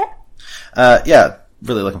BiViz. Yeah. Yeah,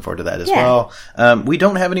 really looking forward to that as well. We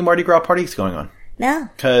don't have any Mardi Gras parties going on. No.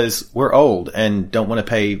 Because we're old and don't want to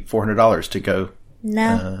pay $400 to go.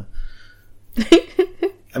 No.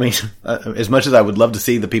 I mean, as much as I would love to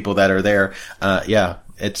see the people that are there, yeah,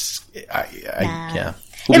 it's, yeah.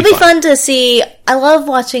 It'd be fun to see. I love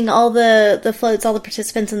watching all the floats, all the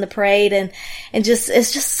participants in the parade, and just,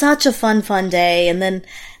 it's just such a fun day. And then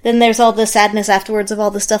there's all the sadness afterwards of all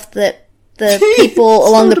the stuff that the people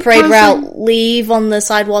along the parade route leave on the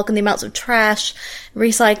sidewalk and the amounts of trash,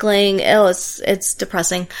 recycling. Oh, it's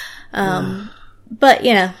depressing. But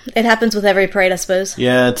you know, it happens with every parade, I suppose.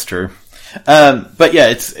 Yeah, it's true. But yeah,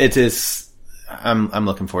 it is. I'm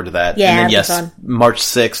looking forward to that. Yeah, and then, it'll be yes, fun. March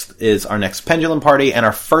 6th is our next Pendulum party and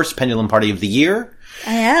our first Pendulum party of the year.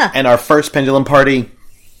 Oh, yeah. And our first Pendulum party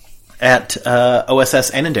at OSS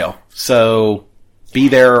Annandale. So be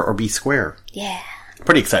there or be square. Yeah.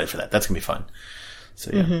 Pretty excited for that. That's going to be fun.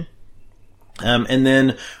 So yeah. And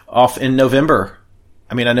then off in November.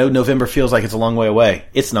 I mean, I know November feels like it's a long way away.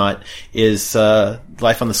 It's not. Is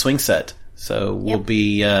Life on the Swing Set. So we'll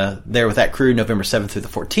be there with that crew November 7th through the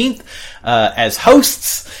 14th as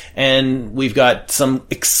hosts. And we've got some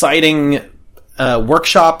exciting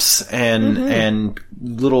workshops and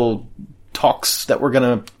little talks that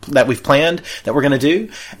we've planned that we're gonna do.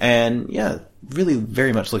 And yeah, really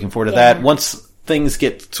very much looking forward to that. Once things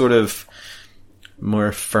get sort of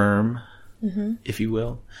more firm, if you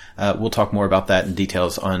will, we'll talk more about that in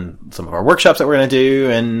details on some of our workshops that we're gonna do.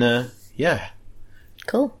 And yeah.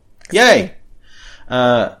 Cool. Yay!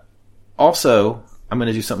 Also, I'm going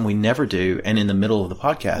to do something we never do, and in the middle of the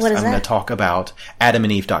podcast, What is I'm going that? to talk about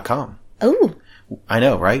AdamandEve.com. Ooh. I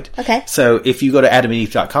know, right? Okay. So if you go to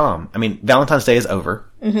AdamandEve.com, I mean, Valentine's Day is over.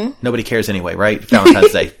 Mm-hmm. Nobody cares anyway, right?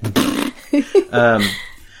 Valentine's Day.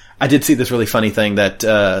 I did see this really funny thing that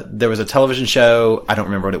there was a television show, I don't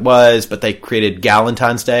remember what it was, but they created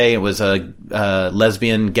Galentine's Day. It was a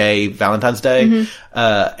lesbian, gay Valentine's Day.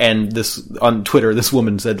 Mm-hmm. And this, on Twitter, this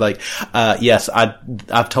woman said, like, yes,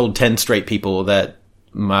 I've told 10 straight people that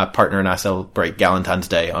my partner and I celebrate Galentine's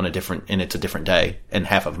Day and it's a different day, and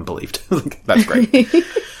half of them believed. That's great.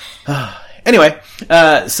 Anyway,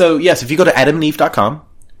 so yes, if you go to adamandeve.com,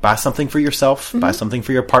 buy something for yourself, buy something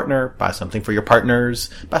for your partner, buy something for your partners,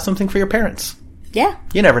 buy something for your parents. Yeah.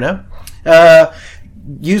 You never know.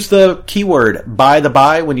 Use the keyword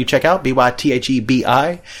buy when you check out,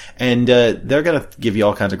 BYTHEBI, and they're going to give you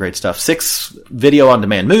all kinds of great stuff. 6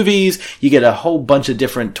 video-on-demand movies. You get a whole bunch of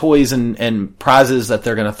different toys and prizes that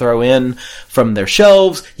they're going to throw in from their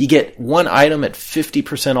shelves. You get one item at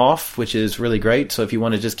 50% off, which is really great. So if you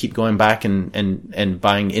want to just keep going back and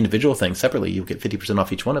buying individual things separately, you'll get 50%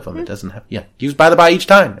 off each one of them. It doesn't have, use buy each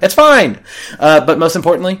time. It's fine. But most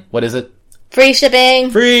importantly, what is it? Free shipping.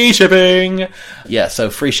 Free shipping. Yeah, so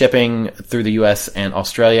free shipping through the US and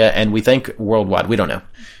Australia, and we think worldwide. We don't know.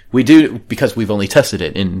 We do because we've only tested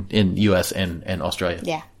it in US and Australia.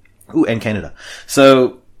 Yeah. Ooh, and Canada.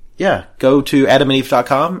 So, yeah, go to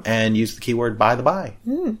adamandeve.com and use the keyword buy.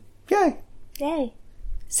 Yay. Yay.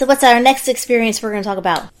 So what's our next experience we're going to talk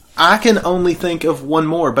about? I can only think of one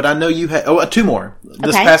more, but I know you had 2 more.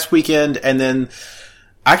 This Okay. past weekend, and then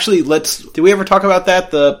actually, did we ever talk about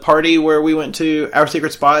that? The party where we went to Our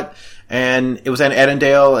Secret Spot, and it was in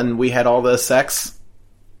Edendale, and we had all the sex?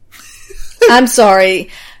 I'm sorry.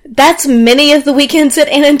 That's many of the weekends at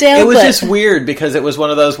Annandale. It was just weird because it was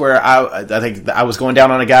one of those where I think I was going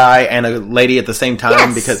down on a guy and a lady at the same time.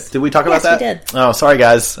 Yes. Because did we talk about that? Yes, we did. Oh, sorry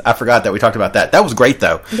guys, I forgot that we talked about that. That was great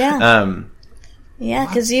though. Yeah. Yeah,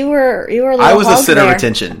 because you were a little I was the hog center there. of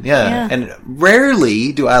attention. Yeah. And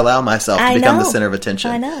rarely do I allow myself to become the center of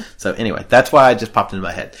attention. I know. So anyway, that's why it just popped into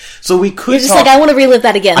my head. So we could You're just talk. like, I want to relive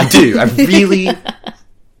that again. I do. I really,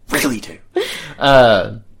 really do.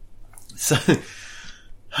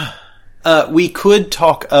 We could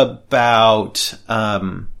talk about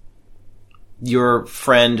your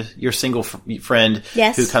friend, your single friend,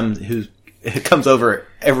 Yes. who comes over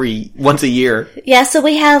once a year. Yeah, so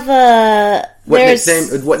we have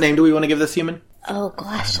What name do we want to give this human? Oh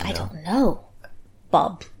gosh, I don't know.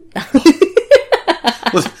 Bob.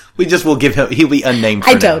 We'll give him. He'll be unnamed.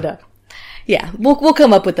 I don't know. Yeah, we'll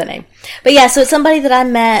come up with the name. But yeah, so it's somebody that I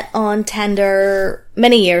met on Tinder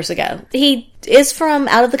many years ago. He is from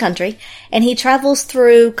out of the country, and he travels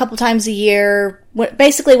through a couple times a year.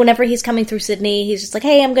 Basically, whenever he's coming through Sydney, he's just like,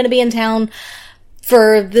 hey, I'm going to be in town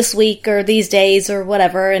for this week or these days or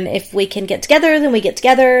whatever, and if we can get together, then we get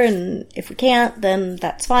together, and if we can't, then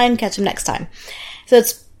that's fine, catch him next time. So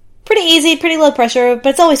it's pretty easy, pretty low pressure, but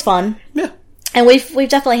it's always fun. Yeah. And we've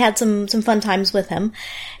definitely had some fun times with him.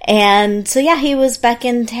 And so yeah, he was back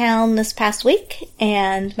in town this past week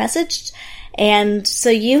and messaged. And so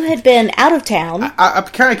you had been out of town. I'm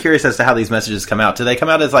kind of curious as to how these messages come out. Do they come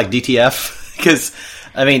out as like DTF? Because,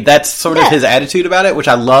 I mean, that's sort of his attitude about it, which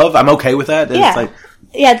I love. I'm okay with that. Yeah. It's like,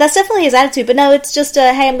 yeah, that's definitely his attitude. But no, it's just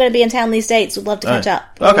hey, I'm going to be in town these dates. Would love to catch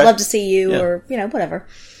up. Or Okay. would love to see you or, whatever.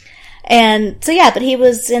 And so yeah, but he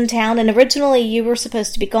was in town, and originally you were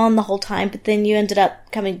supposed to be gone the whole time, but then you ended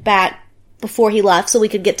up coming back before he left so we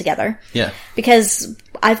could get together. Yeah. Because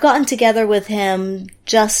I've gotten together with him,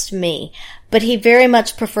 just me, but he very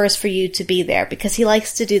much prefers for you to be there because he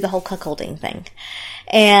likes to do the whole cuckolding thing.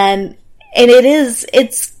 And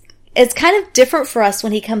it's kind of different for us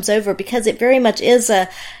when he comes over because it very much is a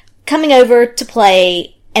coming over to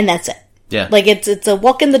play and that's it. Yeah. Like it's a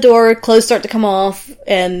walk in the door, clothes start to come off,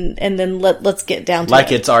 and then let's get down to it.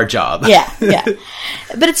 Like it's our job. Yeah.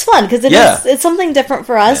 But it's fun because it's something different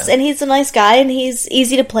for us, and he's a nice guy, and he's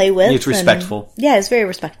easy to play with. He's respectful. Yeah, he's very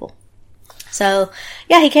respectful. So,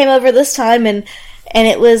 yeah, he came over this time, and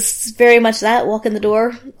it was very much that, walk in the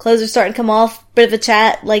door, clothes are starting to come off, bit of a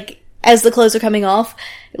chat, like, as the clothes are coming off,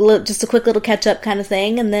 just a quick little catch-up kind of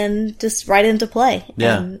thing, and then just right into play.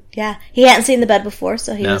 Yeah. And, yeah. He hadn't seen the bed before,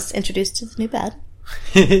 so he was introduced to the new bed.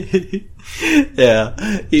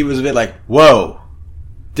 Yeah. He was a bit like, whoa.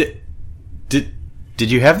 Did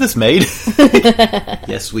you have this made?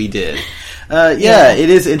 Yes, we did. It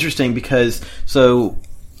is interesting because,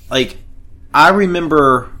 I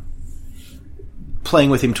remember playing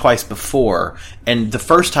with him twice before, and the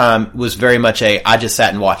first time was very much I just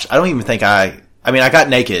sat and watched. I don't even think I got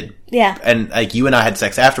naked. Yeah. And, you and I had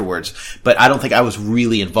sex afterwards, but I don't think I was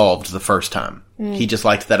really involved the first time. He just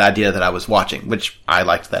liked that idea that I was watching, which I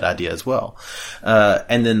liked that idea as well.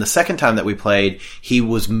 And then the second time that we played, he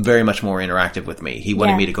was very much more interactive with me. He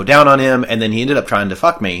wanted me to go down on him, and then he ended up trying to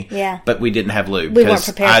fuck me. Yeah. But we didn't have lube. We weren't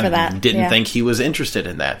prepared for that. I didn't think he was interested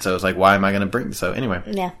in that. So I was like, why am I going to bring... So anyway.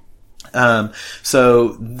 Yeah.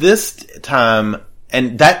 So this time,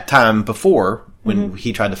 and that time before... When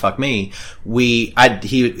he tried to fuck me,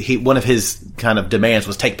 he one of his kind of demands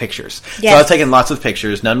was take pictures. Yes. So I was taking lots of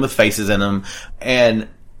pictures, none with faces in them, and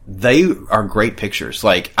they are great pictures.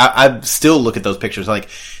 Like, I still look at those pictures like,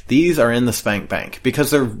 these are in the spank bank,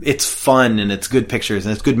 because it's fun, and it's good pictures,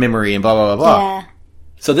 and it's good memory, and blah, blah, blah, blah. Yeah.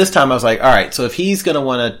 So this time I was like, alright, so if he's gonna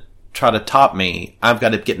wanna try to top me, I've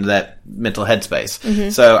got to get into that mental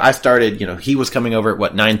headspace. So I started, he was coming over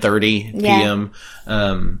at 9:30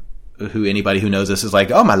 p.m., anybody who knows this is like,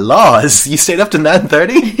 oh my laws, you stayed up to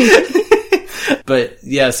 9:30? But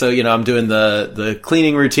yeah, so I'm doing the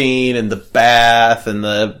cleaning routine and the bath and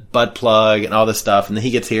the butt plug and all this stuff, and then he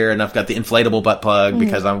gets here and I've got the inflatable butt plug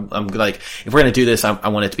because I'm like, if we're gonna do this, I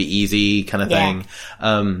want it to be easy kind of thing.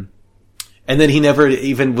 And then he never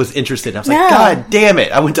even was interested. I was like, God damn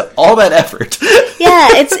it, I went to all that effort. Yeah,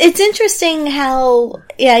 it's interesting how,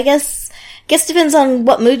 I guess depends on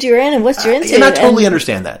what mood you're in and what you're into. And I totally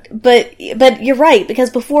understand that. But you're right, because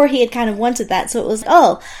before he had kind of wanted that, so it was,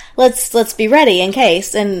 let's be ready in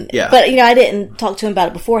case. And but I didn't talk to him about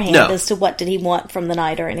it beforehand as to what did he want from the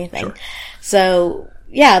night or anything. Sure. So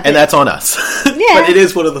and that's on us. But it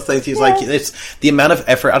is one of the things he's like, it's the amount of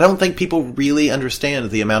effort. I don't think people really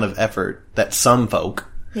understand the amount of effort that some folk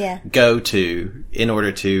go to in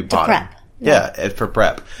order to prep. Yeah, for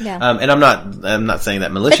prep. Yeah. And I'm not saying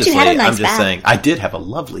that maliciously. But you had a nice I'm just bath. saying I did have a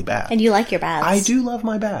lovely bath. And you like your baths. I do love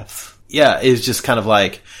my baths. Yeah, it's just kind of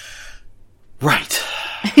like, right.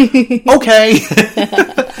 Okay.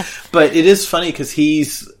 But it is funny because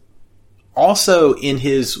he's also in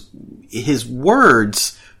his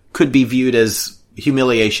words could be viewed as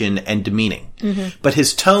humiliation and demeaning. But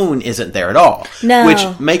his tone isn't there at all. No.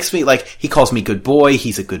 Which makes me like, he calls me good boy,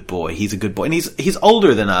 he's a good boy, he's a good boy. And he's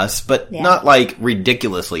older than us, but not like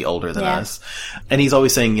ridiculously older than us. And he's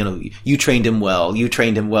always saying, you trained him well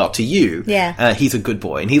to you. Yeah. He's a good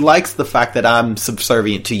boy. And he likes the fact that I'm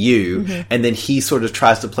subservient to you, and then he sort of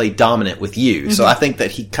tries to play dominant with you. So I think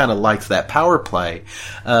that he kind of likes that power play.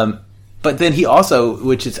 But then he also,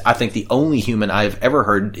 which is, I think, the only human I've ever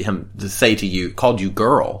heard him say to you, called you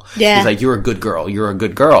girl. Yeah. He's like, you're a good girl. You're a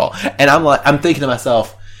good girl. And I'm thinking to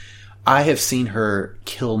myself, I have seen her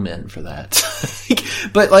kill men for that.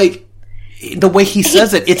 But like, the way he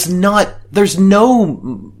says it, it's not, there's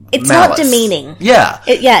no It's malice. not demeaning. Yeah.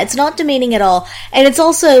 It's not demeaning at all. And it's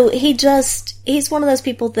also, he's one of those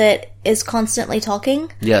people that is constantly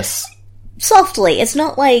talking. Yes. Softly. It's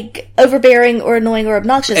not like overbearing or annoying or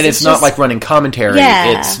obnoxious. And it's not like running commentary.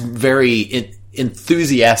 Yeah. It's very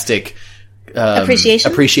enthusiastic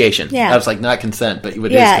appreciation. Yeah. I was like, not consent, but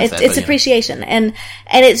it is consent. It's appreciation. And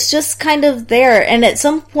it's just kind of there. And at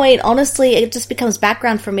some point, honestly, it just becomes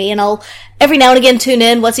background for me. And I'll every now and again tune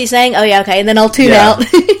in. What's he saying? Oh yeah, okay. And then I'll tune out.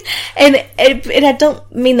 and I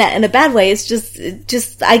don't mean that in a bad way. It's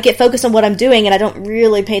just I get focused on what I'm doing, and I don't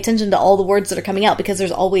really pay attention to all the words that are coming out, because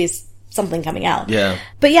there's always something coming out. Yeah.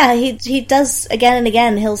 But yeah, he does again and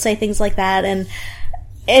again. He'll say things like that, and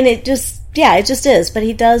it just is. But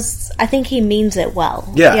he does. I think he means it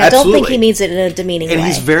well. Yeah, I absolutely. don't think he means it in a demeaning way. And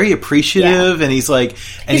he's very appreciative, and he's like,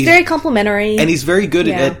 he's very complimentary, and he's very good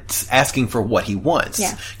at asking for what he wants.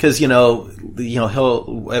 Yeah. Because he'll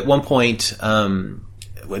at one point.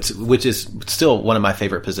 Which is still one of my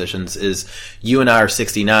favorite positions, is you and I are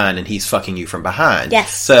 69 and he's fucking you from behind.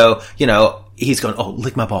 Yes. So, he's going, oh,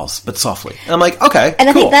 lick my balls, but softly. And I'm like, okay, and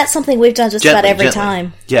I cool. think that's something we've done just about every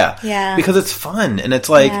time. Yeah. Yeah. Because it's fun, and it's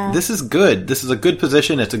like, this is good. This is a good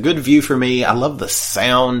position. It's a good view for me. I love the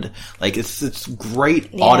sound. Like, it's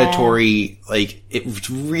great auditory. Like, it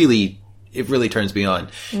really turns me on.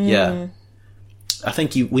 Yeah. I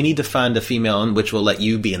think we need to find a female in which will let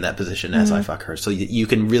you be in that position as I fuck her, so you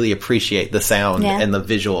can really appreciate the sound and the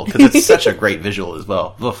visual, because it's such a great visual as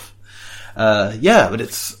well. Oof. But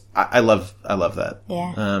I love that.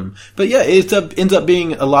 Yeah. But yeah, it ends up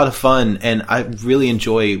being a lot of fun, and I really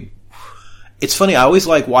enjoy. It's funny. I always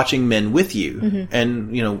like watching men with you,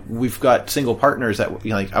 and we've got single partners that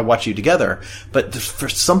I watch you together. But for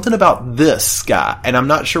something about this guy, and I'm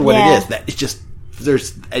not sure what it is, that it's just.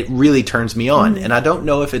 It really turns me on, and I don't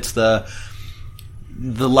know if it's the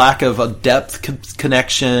lack of a depth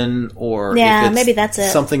connection, or if it's maybe that's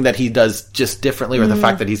it. something that he does just differently, or the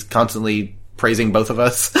fact that he's constantly praising both of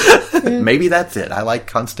us. Maybe that's it. I like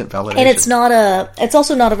constant validation. And it's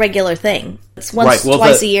also not a regular thing. It's once,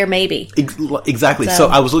 twice a year, maybe. Exactly. So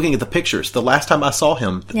I was looking at the pictures. The last time I saw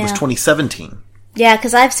him was 2017. Yeah,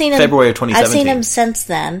 because I've seen him... February of 2017. I've seen him since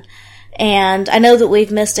then. And I know that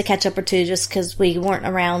we've missed a catch-up or two just because we weren't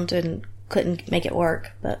around and couldn't make it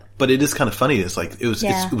work. But it is kind of funny. It's like, it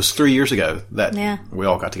was 3 years ago that we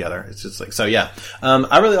all got together. It's just like, so yeah.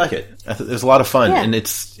 I really like it. It was a lot of fun. Yeah. And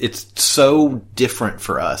it's so different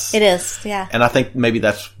for us. It is, yeah. And I think maybe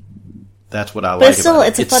that's what I like. But it's still,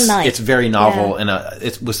 it's a fun night. It's very novel, and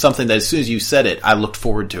it was something that as soon as you said it, I looked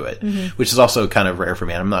forward to it, which is also kind of rare for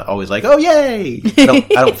me. I'm not always like, oh yay! I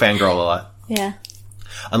don't fangirl a lot. Yeah.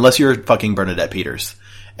 Unless you're fucking Bernadette Peters,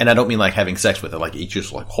 and I don't mean like having sex with her. Like, it's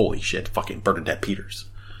just like, holy shit, fucking Bernadette Peters.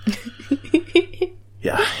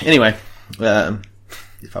 Yeah. Anyway,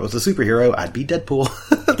 if I was a superhero, I'd be Deadpool.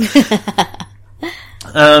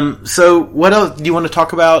 So what else do you want to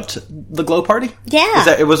talk about? The glow party?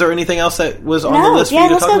 Yeah. Was there anything else that was on the list for you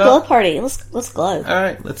to talk about? Yeah, let's go glow party. Let's glow. All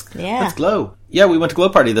right, let's glow. Yeah, we went to glow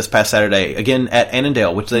party this past Saturday again at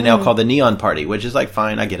Annandale, which they now call the Neon Party, which is like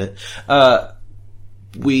fine, I get it.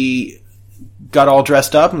 We got all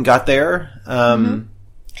dressed up and got there.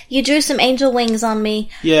 You drew some angel wings on me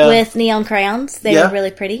with neon crayons. They were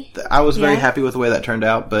really pretty. I was very happy with the way that turned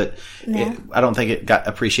out, but I don't think it got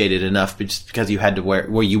appreciated enough just because you had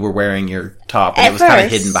to you were wearing your top and it was kind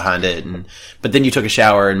of hidden behind it. But then you took a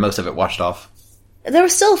shower and most of it washed off. There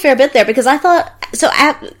was still a fair bit there because I thought,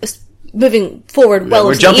 moving forward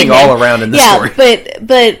we're jumping all around in this story.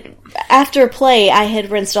 But after play, I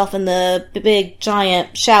had rinsed off in the big,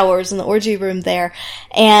 giant showers in the orgy room there,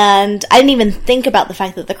 and I didn't even think about the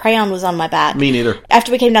fact that the crayon was on my back. Me neither.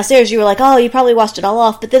 After we came downstairs, you were like, oh, you probably washed it all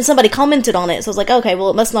off, but then somebody commented on it, so I was like, okay,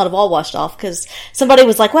 well, it must not have all washed off, because somebody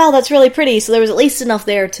was like, wow, that's really pretty, so there was at least enough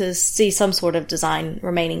there to see some sort of design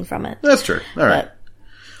remaining from it. That's true. All right.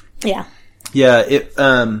 But, yeah.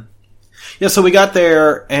 Yeah, so we got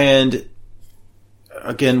there, and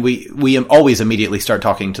again, we always immediately start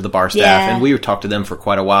talking to the bar staff, and we talked to them for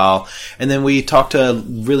quite a while. And then we talked to a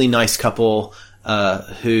really nice couple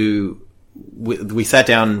who we sat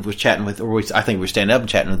down, was chatting with, I think we were standing up and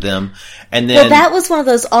chatting with them. And then that was one of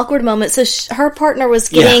those awkward moments. So her partner was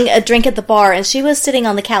getting a drink at the bar, and she was sitting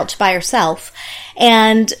on the couch by herself.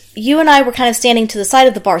 And you and I were kind of standing to the side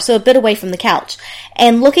of the bar, so a bit away from the couch,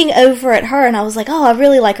 and looking over at her, and I was like, oh, I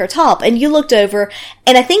really like her top. And you looked over,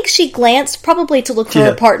 and I think she glanced probably to look for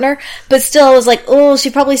her partner, but still I was like, oh, she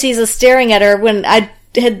probably sees us staring at her when I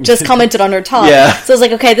had just commented on her top. So I was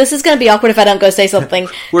like, okay, this is going to be awkward if I don't go say something.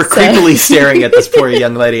 We're creepily staring at this poor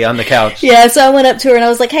young lady on the couch. Yeah, so I went up to her and I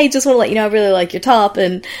was like, hey, just want to let you know I really like your top.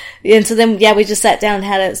 And so then, we just sat down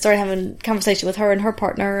and started having a conversation with her and her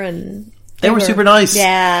partner, and they were super nice.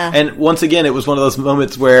 Yeah. And once again, it was one of those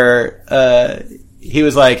moments where he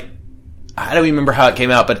was like, I don't remember how it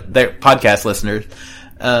came out, but they're podcast listeners.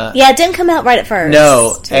 It didn't come out right at first.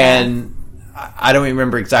 No, and I don't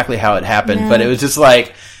remember exactly how it happened, but it was just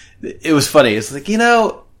like, it was funny. It's like,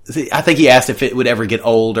 I think he asked if it would ever get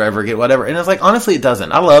old or ever get whatever. And I was like, honestly, it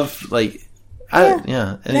doesn't. I love, like,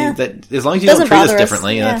 that, as long as you don't treat us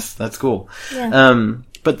differently, that's cool. Yeah.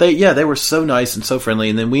 But they were so nice and so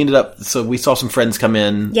friendly. And then we ended up, so we saw some friends come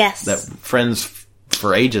in. Yes. That friends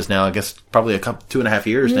for ages now, I guess probably 2.5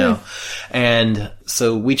 years now. And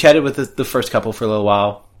so we chatted with the first couple for a little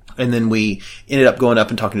while. And then we ended up going up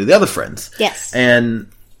and talking to the other friends. Yes.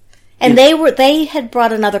 And they had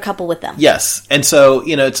brought another couple with them. Yes. And so,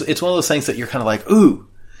 it's one of those things that you're kind of like, ooh,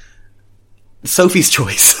 Sophie's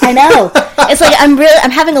choice. I know. It's like,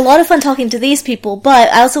 I'm having a lot of fun talking to these people,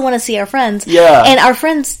 but I also want to see our friends. Yeah. And our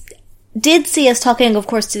friends did see us talking, of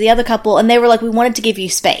course, to the other couple, and they were like, we wanted to give you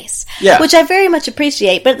space. Yeah. Which I very much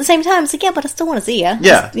appreciate, but at the same time, it's like, yeah, but I still want to see you.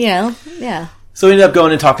 Yeah. Yeah. So we ended up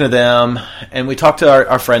going and talking to them, and we talked to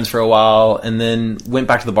our friends for a while, and then went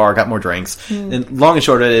back to the bar, got more drinks. And long and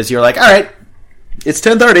short of it is, you're like, all right, it's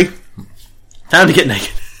 10:30, time to get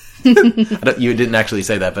naked. You didn't actually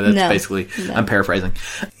say that, but that's basically, I'm paraphrasing.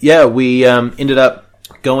 Yeah, we ended up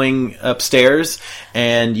going upstairs,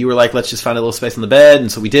 and you were like, let's just find a little space on the bed, and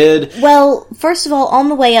so we did. Well, first of all, on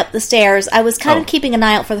the way up the stairs, I was kind of keeping an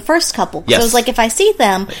eye out for the first couple. Yes. So I was like, if I see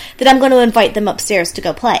them, then I'm going to invite them upstairs to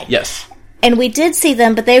go play. Yes. And we did see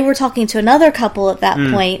them, but they were talking to another couple at that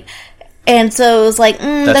point. And so it was like,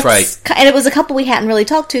 that's right. And it was a couple we hadn't really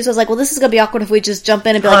talked to, so I was like, well, this is going to be awkward if we just jump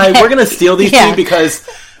in and be like, hey. We're going to steal these two because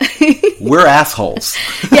we're assholes.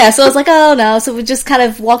 Yeah, so I was like, oh no. So we just kind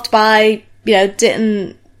of walked by,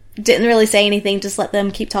 didn't didn't really say anything, just let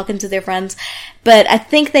them keep talking to their friends. But I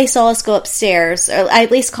think they saw us go upstairs, or I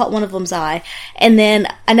at least caught one of them's eye. And then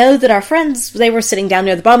I know that our friends, they were sitting down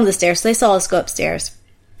near the bottom of the stairs, so they saw us go upstairs.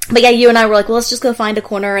 But yeah, you and I were like, well, let's just go find a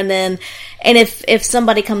corner, and if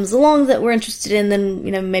somebody comes along that we're interested in,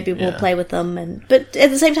 then, maybe we'll play with them. But at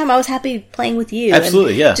the same time, I was happy playing with you.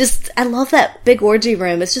 Absolutely, yeah. I love that big orgy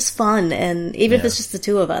room. It's just fun, and even if it's just the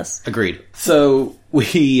two of us. Agreed. So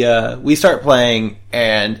we start playing,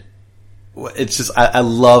 and it's just, I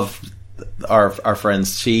love our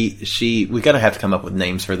friends. We gotta have to come up with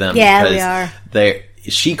names for them. Yeah, we are.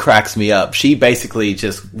 She cracks me up. She basically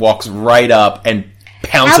just walks right up and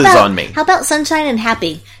pounces on me. How about Sunshine and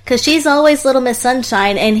Happy? Because she's always Little Miss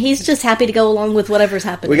Sunshine, and he's just happy to go along with whatever's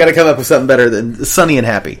happening. We got to come up with something better than Sunny and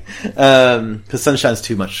Happy, because Sunshine's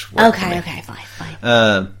too much work. Okay,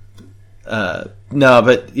 fine. No,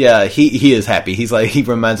 but yeah, he is happy. He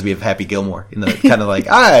reminds me of Happy Gilmore, kind of like,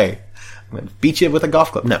 I'm going to beat you with a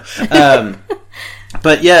golf club. No,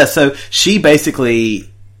 but yeah, so she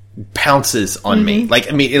basically pounces on me,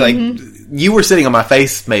 you were sitting on my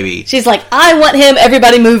face, maybe. She's like, I want him,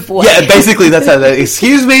 everybody move away. Yeah, basically that's how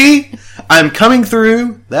excuse me, I'm coming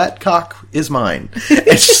through, that cock is mine.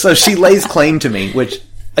 And so she lays claim to me, which,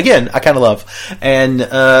 again, I kind of love. And,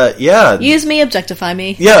 use me, objectify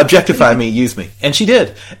me. Yeah, objectify me, use me. And she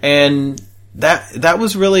did. And that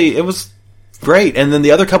was really, it was great. And then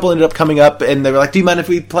the other couple ended up coming up, and they were like, do you mind if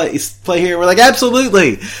we play here? We're like,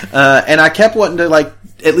 absolutely. And I kept wanting to,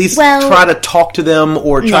 at least try to talk to them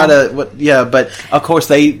or try to, but of course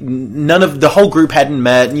none of the whole group hadn't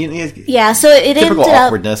met. So it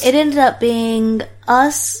ended up being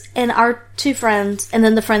us and our two friends, and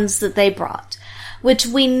then the friends that they brought, which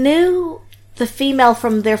we knew the female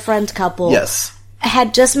from their friend couple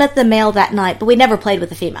had just met the male that night, but we never played with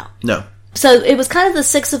the female. No. So it was kind of the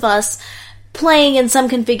six of us playing in some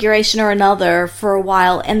configuration or another for a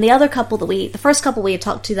while, and the other couple the first couple we had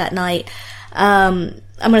talked to that night,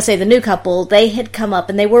 I'm going to say the new couple, they had come up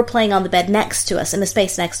and they were playing on the bed next to us, in the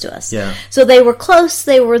space next to us. Yeah. So they were close,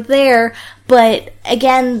 they were there, but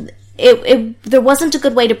again, there wasn't a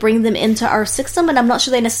good way to bring them into our system, and I'm not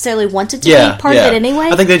sure they necessarily wanted to be part of it anyway.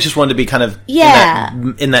 I think they just wanted to be kind of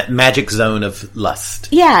in that magic zone of lust.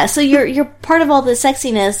 Yeah, so you're part of all the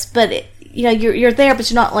sexiness, but you're there,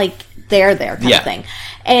 but you're not there kind of thing.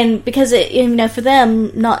 And because for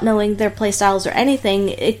them, not knowing their play styles or anything,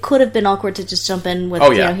 it could have been awkward to just jump in with,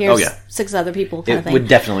 here's 6 other people kind of thing. It would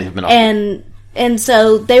definitely have been awkward. And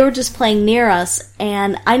so they were just playing near us,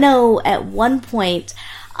 and I know at one point,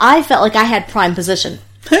 I felt like I had prime position.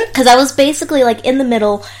 Because I was basically in the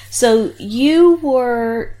middle, so you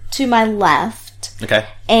were to my left. Okay.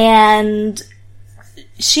 And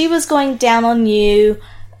she was going down on you.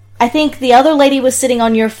 I think the other lady was sitting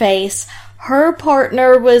on your face. Her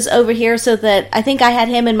partner was over here, so that I think I had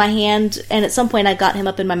him in my hand, and at some point I got him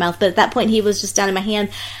up in my mouth, but at that point he was just down in my hand.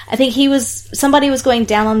 I think somebody was going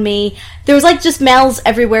down on me. There was just mouths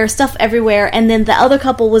everywhere, stuff everywhere, and then the other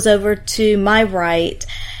couple was over to my right,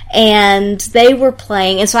 and they were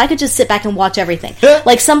playing, and so I could just sit back and watch everything.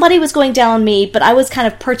 Somebody was going down on me, but I was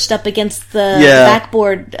kind of perched up against the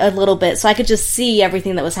backboard a little bit, so I could just see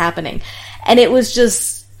everything that was happening. And it was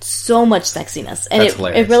just so much sexiness, and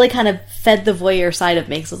it really kind of fed the voyeur side of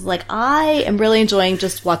me. So it's I am really enjoying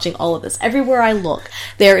just watching all of this. Everywhere I look,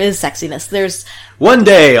 there is sexiness. There's one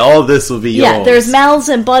day all this will be yours. Yeah, there's mouths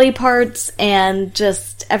and body parts and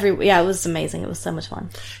just it was amazing. It was so much fun.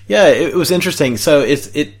 Yeah, it was interesting. So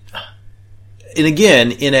and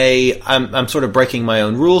again, in I'm sort of breaking my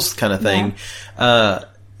own rules kind of thing. Yeah.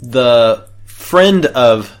 The friend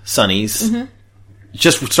of Sunny's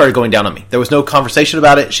just started going down on me. There was no conversation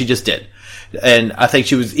about it. She just did. And I think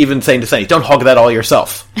she was even saying to Sunny, don't hog that all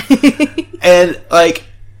yourself. And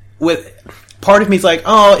with part of me is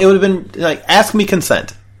oh, it would have been ask me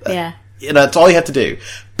consent. Yeah. That's all you have to do.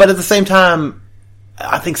 But at the same time,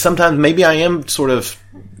 I think sometimes maybe I am sort of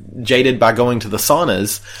jaded by going to the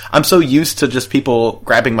saunas. I'm so used to just people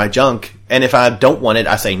grabbing my junk, and if I don't want it,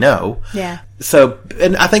 I say no. Yeah. So,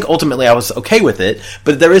 and I think ultimately I was okay with it,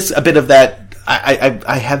 but there is a bit of that.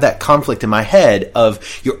 I have that conflict in my head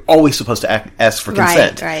of you're always supposed to ask for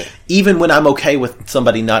consent, right? Even when I'm okay with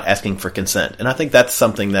somebody not asking for consent, and I think that's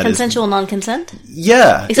something that consensual non-consent.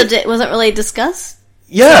 Yeah, except it wasn't really discussed.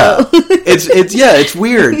 Yeah, so. it's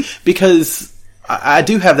weird because I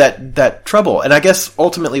do have that trouble, and I guess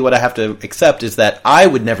ultimately what I have to accept is that I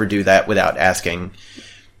would never do that without asking.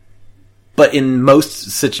 But in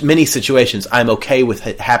many situations, I'm okay with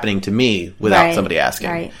it happening to me without somebody asking.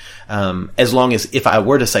 Right. As long as if I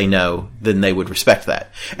were to say no, then they would respect that.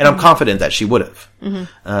 And I'm confident that she would have.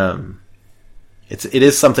 Mm-hmm. it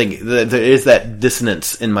is something, there is that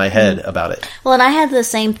dissonance in my head about it. Well, and I had the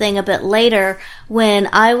same thing a bit later when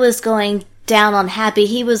I was going down on Happy.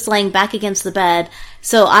 He was laying back against the bed,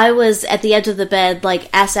 so I was at the edge of the bed, like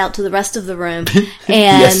ass out to the rest of the room. And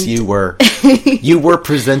yes, you were. You were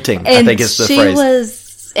presenting, I think is the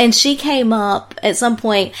phrase. And she came up at some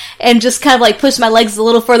point and just kind of like pushed my legs a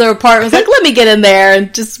little further apart and was like, let me get in there,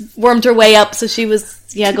 and just wormed her way up, so she was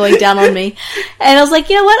going down on me. And I was like,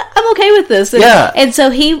 you know what? I'm okay with this. And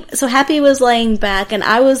so Happy was laying back and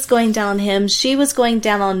I was going down on him. She was going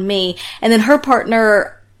down on me. And then her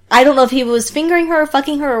partner, I don't know if he was fingering her or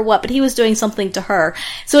fucking her or what, but he was doing something to her.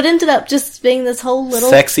 So it ended up just being this whole little...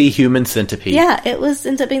 sexy human centipede. Yeah,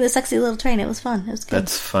 ended up being the sexy little train. It was fun. It was good.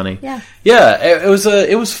 That's funny. Yeah. Yeah, it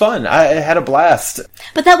was fun. I had a blast.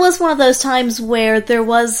 But that was one of those times where it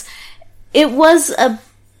was a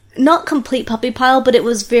not complete puppy pile, but it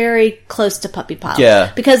was very close to puppy pile.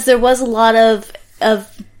 Yeah. Because there was a lot of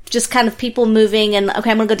just kind of people moving and,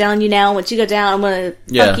 okay, I'm going to go down on you now. Once you go down, I'm going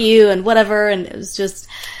to fuck you and whatever. And it was just,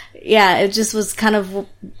 it just was kind of,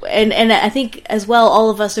 and I think as well, all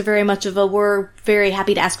of us are very much we're very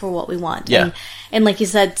happy to ask for what we want. Yeah. And like you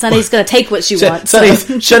said, Sunny's going to take what she wants.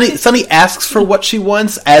 Sunny asks for what she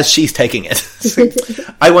wants as she's taking it.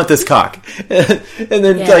 I want this cock. And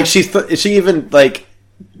then like she even like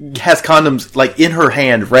has condoms like in her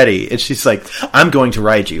hand ready, and she's like, I'm going to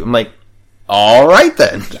ride you. I'm like, all right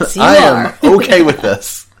then. Yes, you I are. am okay with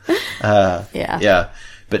this. Yeah.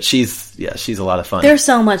 But she's a lot of fun. They're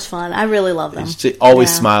so much fun. I really love them. She's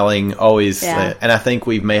always smiling, always, and I think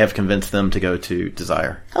we may have convinced them to go to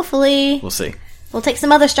Desire. Hopefully. We'll see. We'll take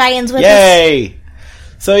some other Australians with us. Yay!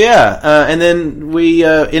 So and then we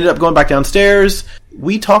ended up going back downstairs.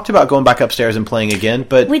 We talked about going back upstairs and playing again,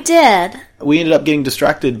 but... we did. We ended up getting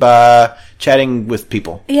distracted by chatting with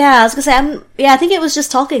people. Yeah, I was going to say, I think it was just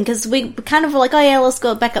talking, because we kind of were like, oh yeah, let's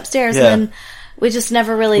go back upstairs, and then we just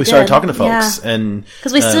never really did. We started talking to folks, and...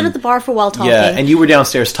 because we stood at the bar for a while talking. Yeah, and you were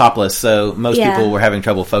downstairs topless, so most people were having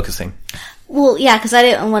trouble focusing. Well, yeah, because I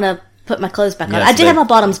didn't want to put my clothes back on. I did have my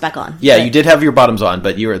bottoms back on. Yeah, you did have your bottoms on,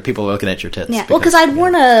 but people were looking at your tits. Yeah, well, because I'd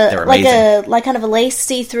worn kind of a lace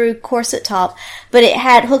see-through corset top, but it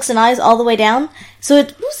had hooks and eyes all the way down, so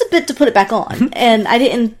it was a bit to put it back on. And I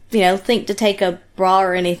didn't, think to take a bra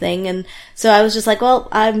or anything, and so I was just like, well,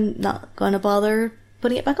 I'm not going to bother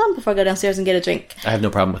putting it back on before I go downstairs and get a drink. I have no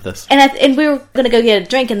problem with this. And we were going to go get a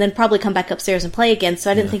drink and then probably come back upstairs and play again,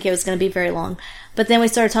 so I didn't think it was going to be very long. But then we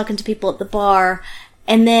started talking to people at the bar,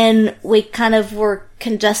 and then we kind of were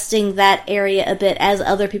congesting that area a bit as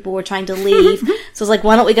other people were trying to leave. So I was like,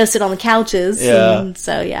 why don't we go sit on the couches? Yeah. And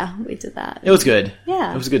so, we did that. It was good.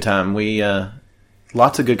 Yeah. It was a good time. We,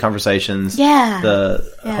 lots of good conversations. Yeah.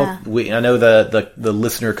 I know the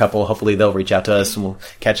listener couple, hopefully they'll reach out to us and we'll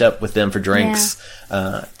catch up with them for drinks.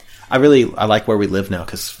 Yeah. I like where we live now,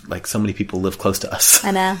 because like so many people live close to us.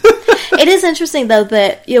 I know. It is interesting though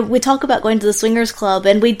that we talk about going to the swingers club,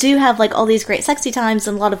 and we do have like all these great sexy times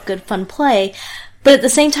and a lot of good fun play, but at the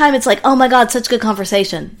same time it's like, oh my god, such good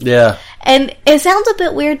conversation. Yeah. And it sounds a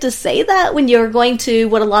bit weird to say that when you're going to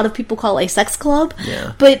what a lot of people call a sex club.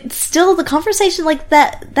 Yeah. But still, the conversation, like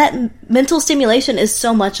that mental stimulation is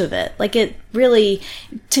so much of it. Like it really,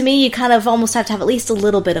 to me, you kind of almost have to have at least a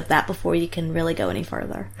little bit of that before you can really go any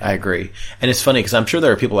further. I agree. And it's funny because I'm sure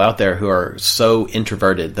there are people out there who are so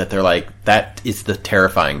introverted that they're like, that is the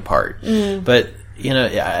terrifying part. Mm. But,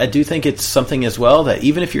 I do think it's something as well that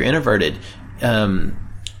even if you're introverted,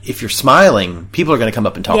 if you're smiling, people are going to come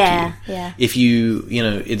up and talk to you. Yeah.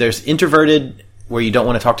 If there's introverted where you don't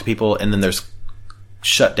want to talk to people, and then there's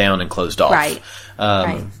shut down and closed off. Right.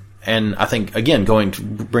 Right. And I think, again,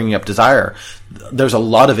 bringing up Desire, there's a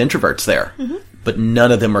lot of introverts there, but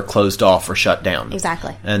none of them are closed off or shut down.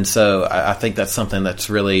 Exactly. And so I think that's something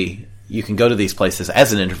that's really, you can go to these places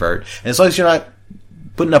as an introvert, and as long as you're not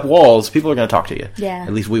putting up walls, people are going to talk to you. Yeah.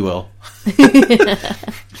 At least we will.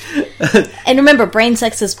 And remember, brain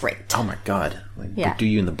sex is great. Oh my god. Do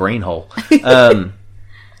you in the brain hole.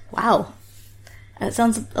 Wow. That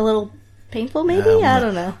sounds a little painful, maybe? I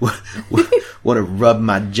don't know. Want to rub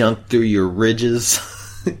my junk through your ridges?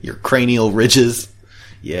 Your cranial ridges?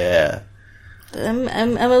 Yeah. I'm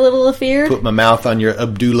a little afeared. Put my mouth on your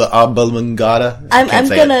Abdullah oblongata. I'm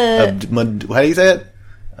gonna... how do you say it?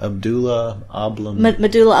 Abdullah oblongata.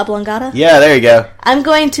 Medulla oblongata? Yeah, there you go. I'm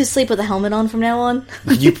going to sleep with a helmet on from now on.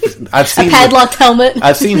 I've seen a padlocked helmet.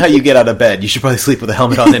 I've seen how you get out of bed. You should probably sleep with a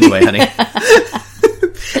helmet on anyway, honey.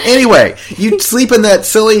 Anyway, you sleep in that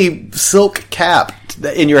silly silk cap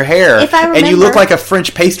in your hair, If I and you look remember- like a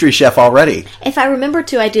French pastry chef already. If I remember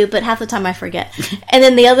to, I do, but half the time I forget. And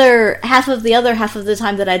then the other half of the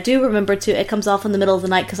time that I do remember to, it comes off in the middle of the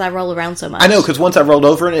night because I roll around so much. I know, because once I rolled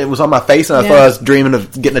over and it was on my face, and I Yeah. thought I was dreaming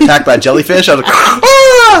of getting attacked by a jellyfish. I was like,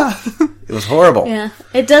 ah! It was horrible. Yeah.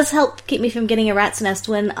 It does help keep me from getting a rat's nest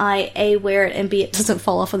when I, A, wear it, and B, it doesn't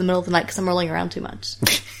fall off in the middle of the night because I'm rolling around too much.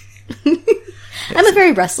 I'm a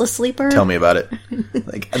very restless sleeper. Tell me about it.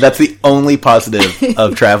 Like, that's the only positive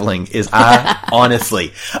of traveling is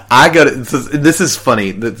I go to, this is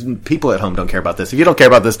funny. The people at home don't care about this. If you don't care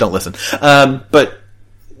about this, don't listen. But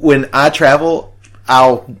when I travel,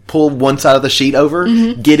 I'll pull one side of the sheet over,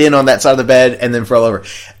 get in on that side of the bed, and then roll over.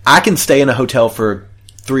 I can stay in a hotel for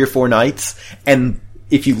 3 or 4 nights, and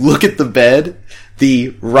if you look at the bed,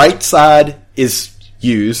 the right side is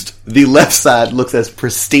used. The left side looks as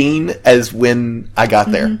pristine as when I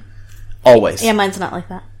got there. Always. Yeah, mine's not like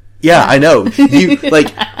that. Yeah, I know.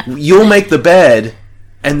 You'll make the bed,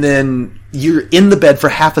 and then you're in the bed for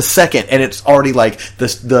half a second, and it's already like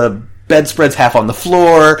the bedspread's half on the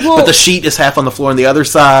floor, but the sheet is half on the floor on the other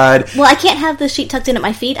side. Well, I can't have the sheet tucked in at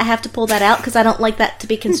my feet. I have to pull that out because I don't like that to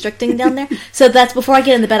be constricting down there. So that's before I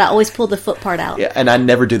get in the bed, I always pull the foot part out. Yeah, and I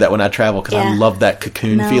never do that when I travel because I love that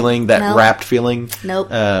cocoon feeling, that wrapped feeling.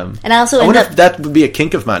 Nope. And I also I wonder if that would be a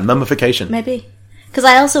kink of mine, mummification. Maybe. Because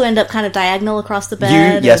I also end up kind of diagonal across the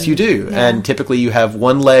bed. Yes, you do. Yeah. And typically you have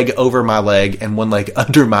one leg over my leg and one leg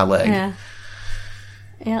under my leg. Yeah.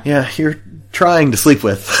 Yeah, you're trying to sleep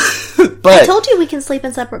with. But I told you we can sleep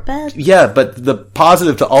in separate beds. Yeah, but the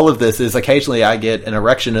positive to all of this is occasionally I get an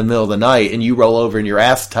erection in the middle of the night and you roll over and your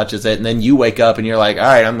ass touches it and then you wake up and you're like, all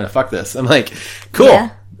right, I'm going to fuck this. I'm like, cool.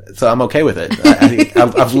 Yeah. So I'm okay with it.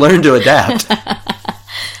 I've learned to adapt.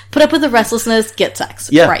 Put up with the restlessness, get sex.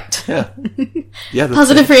 Yeah. Right. Yeah. Yeah.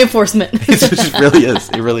 Positive reinforcement. It really is.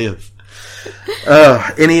 It really is.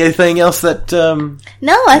 Anything else that...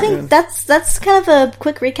 No, I think that's kind of a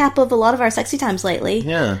quick recap of a lot of our sexy times lately.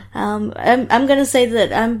 Yeah. I'm going to say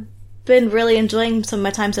that I've been really enjoying some of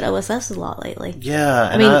my times at OSS a lot lately. Yeah.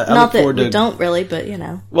 I mean, not that we don't really, but you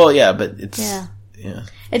know. Well, yeah, but it's... Yeah. Yeah.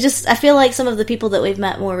 I feel like some of the people that we've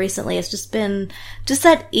met more recently, it's just been just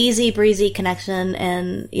that easy breezy connection,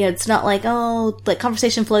 and you know, it's not like, oh, like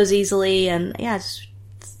conversation flows easily, and yeah, it's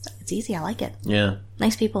easy. I like it. Yeah.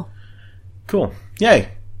 Nice people. Cool. Yay.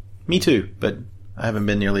 Me too, but I haven't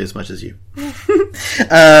been nearly as much as you.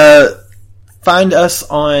 Find us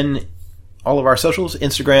on all of our socials,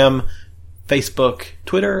 Instagram, Facebook,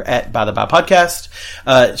 Twitter at By the By Podcast.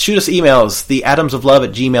 Shoot us emails,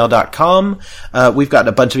 theatomsoflove@gmail.com. We've gotten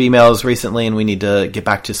a bunch of emails recently and we need to get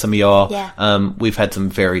back to some of y'all. Yeah. We've had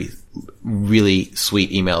some really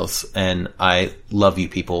sweet emails and I love you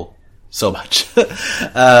people so much.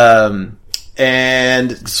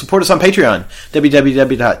 And support us on Patreon,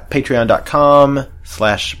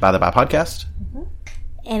 www.patreon.com/bythebypodcast.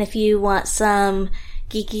 And if you want some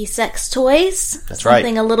geeky sex toys, that's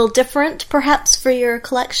something right. a little different perhaps for your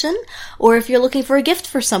collection, or if you're looking for a gift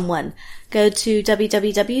for someone, go to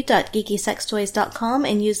www.geekysextoys.com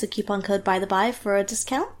and use the coupon code ByTheBy for a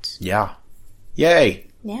discount. Yeah. Yay.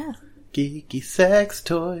 Yeah. Geeky sex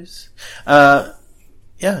toys. Yeah,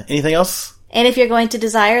 anything else? And if you're going to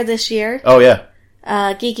Desire this year, oh yeah,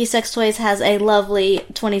 Geeky Sex Toys has a lovely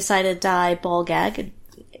 20-sided die ball gag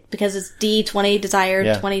because it's D20 Desire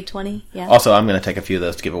 2020. Yeah. Also, I'm going to take a few of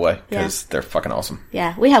those to give away because they're fucking awesome.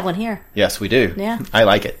 Yeah, we have one here. Yes, we do. Yeah, I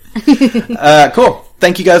like it. Cool.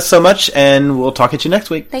 Thank you guys so much, and we'll talk at you next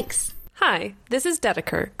week. Thanks. Hi, this is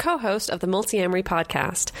Dedeker, co-host of the Multiamory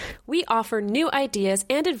podcast. We offer new ideas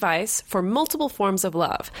and advice for multiple forms of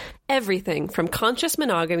love. Everything from conscious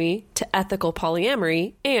monogamy to ethical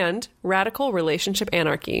polyamory and radical relationship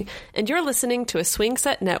anarchy. And you're listening to a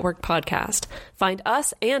Swingset Network podcast. Find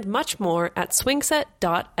us and much more at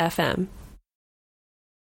swingset.fm.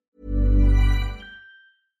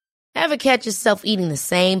 Ever catch yourself eating the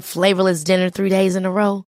same flavorless dinner 3 days in a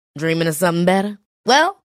row? Dreaming of something better?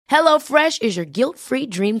 Well, HelloFresh is your guilt-free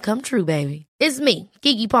dream come true, baby. It's me,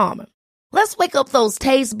 Keke Palmer. Let's wake up those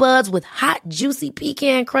taste buds with hot, juicy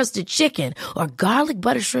pecan-crusted chicken or garlic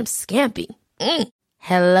butter shrimp scampi.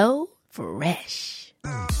 Hello Fresh.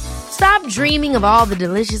 Stop dreaming of all the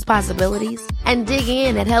delicious possibilities and dig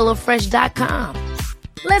in at HelloFresh.com.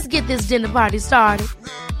 Let's get this dinner party started.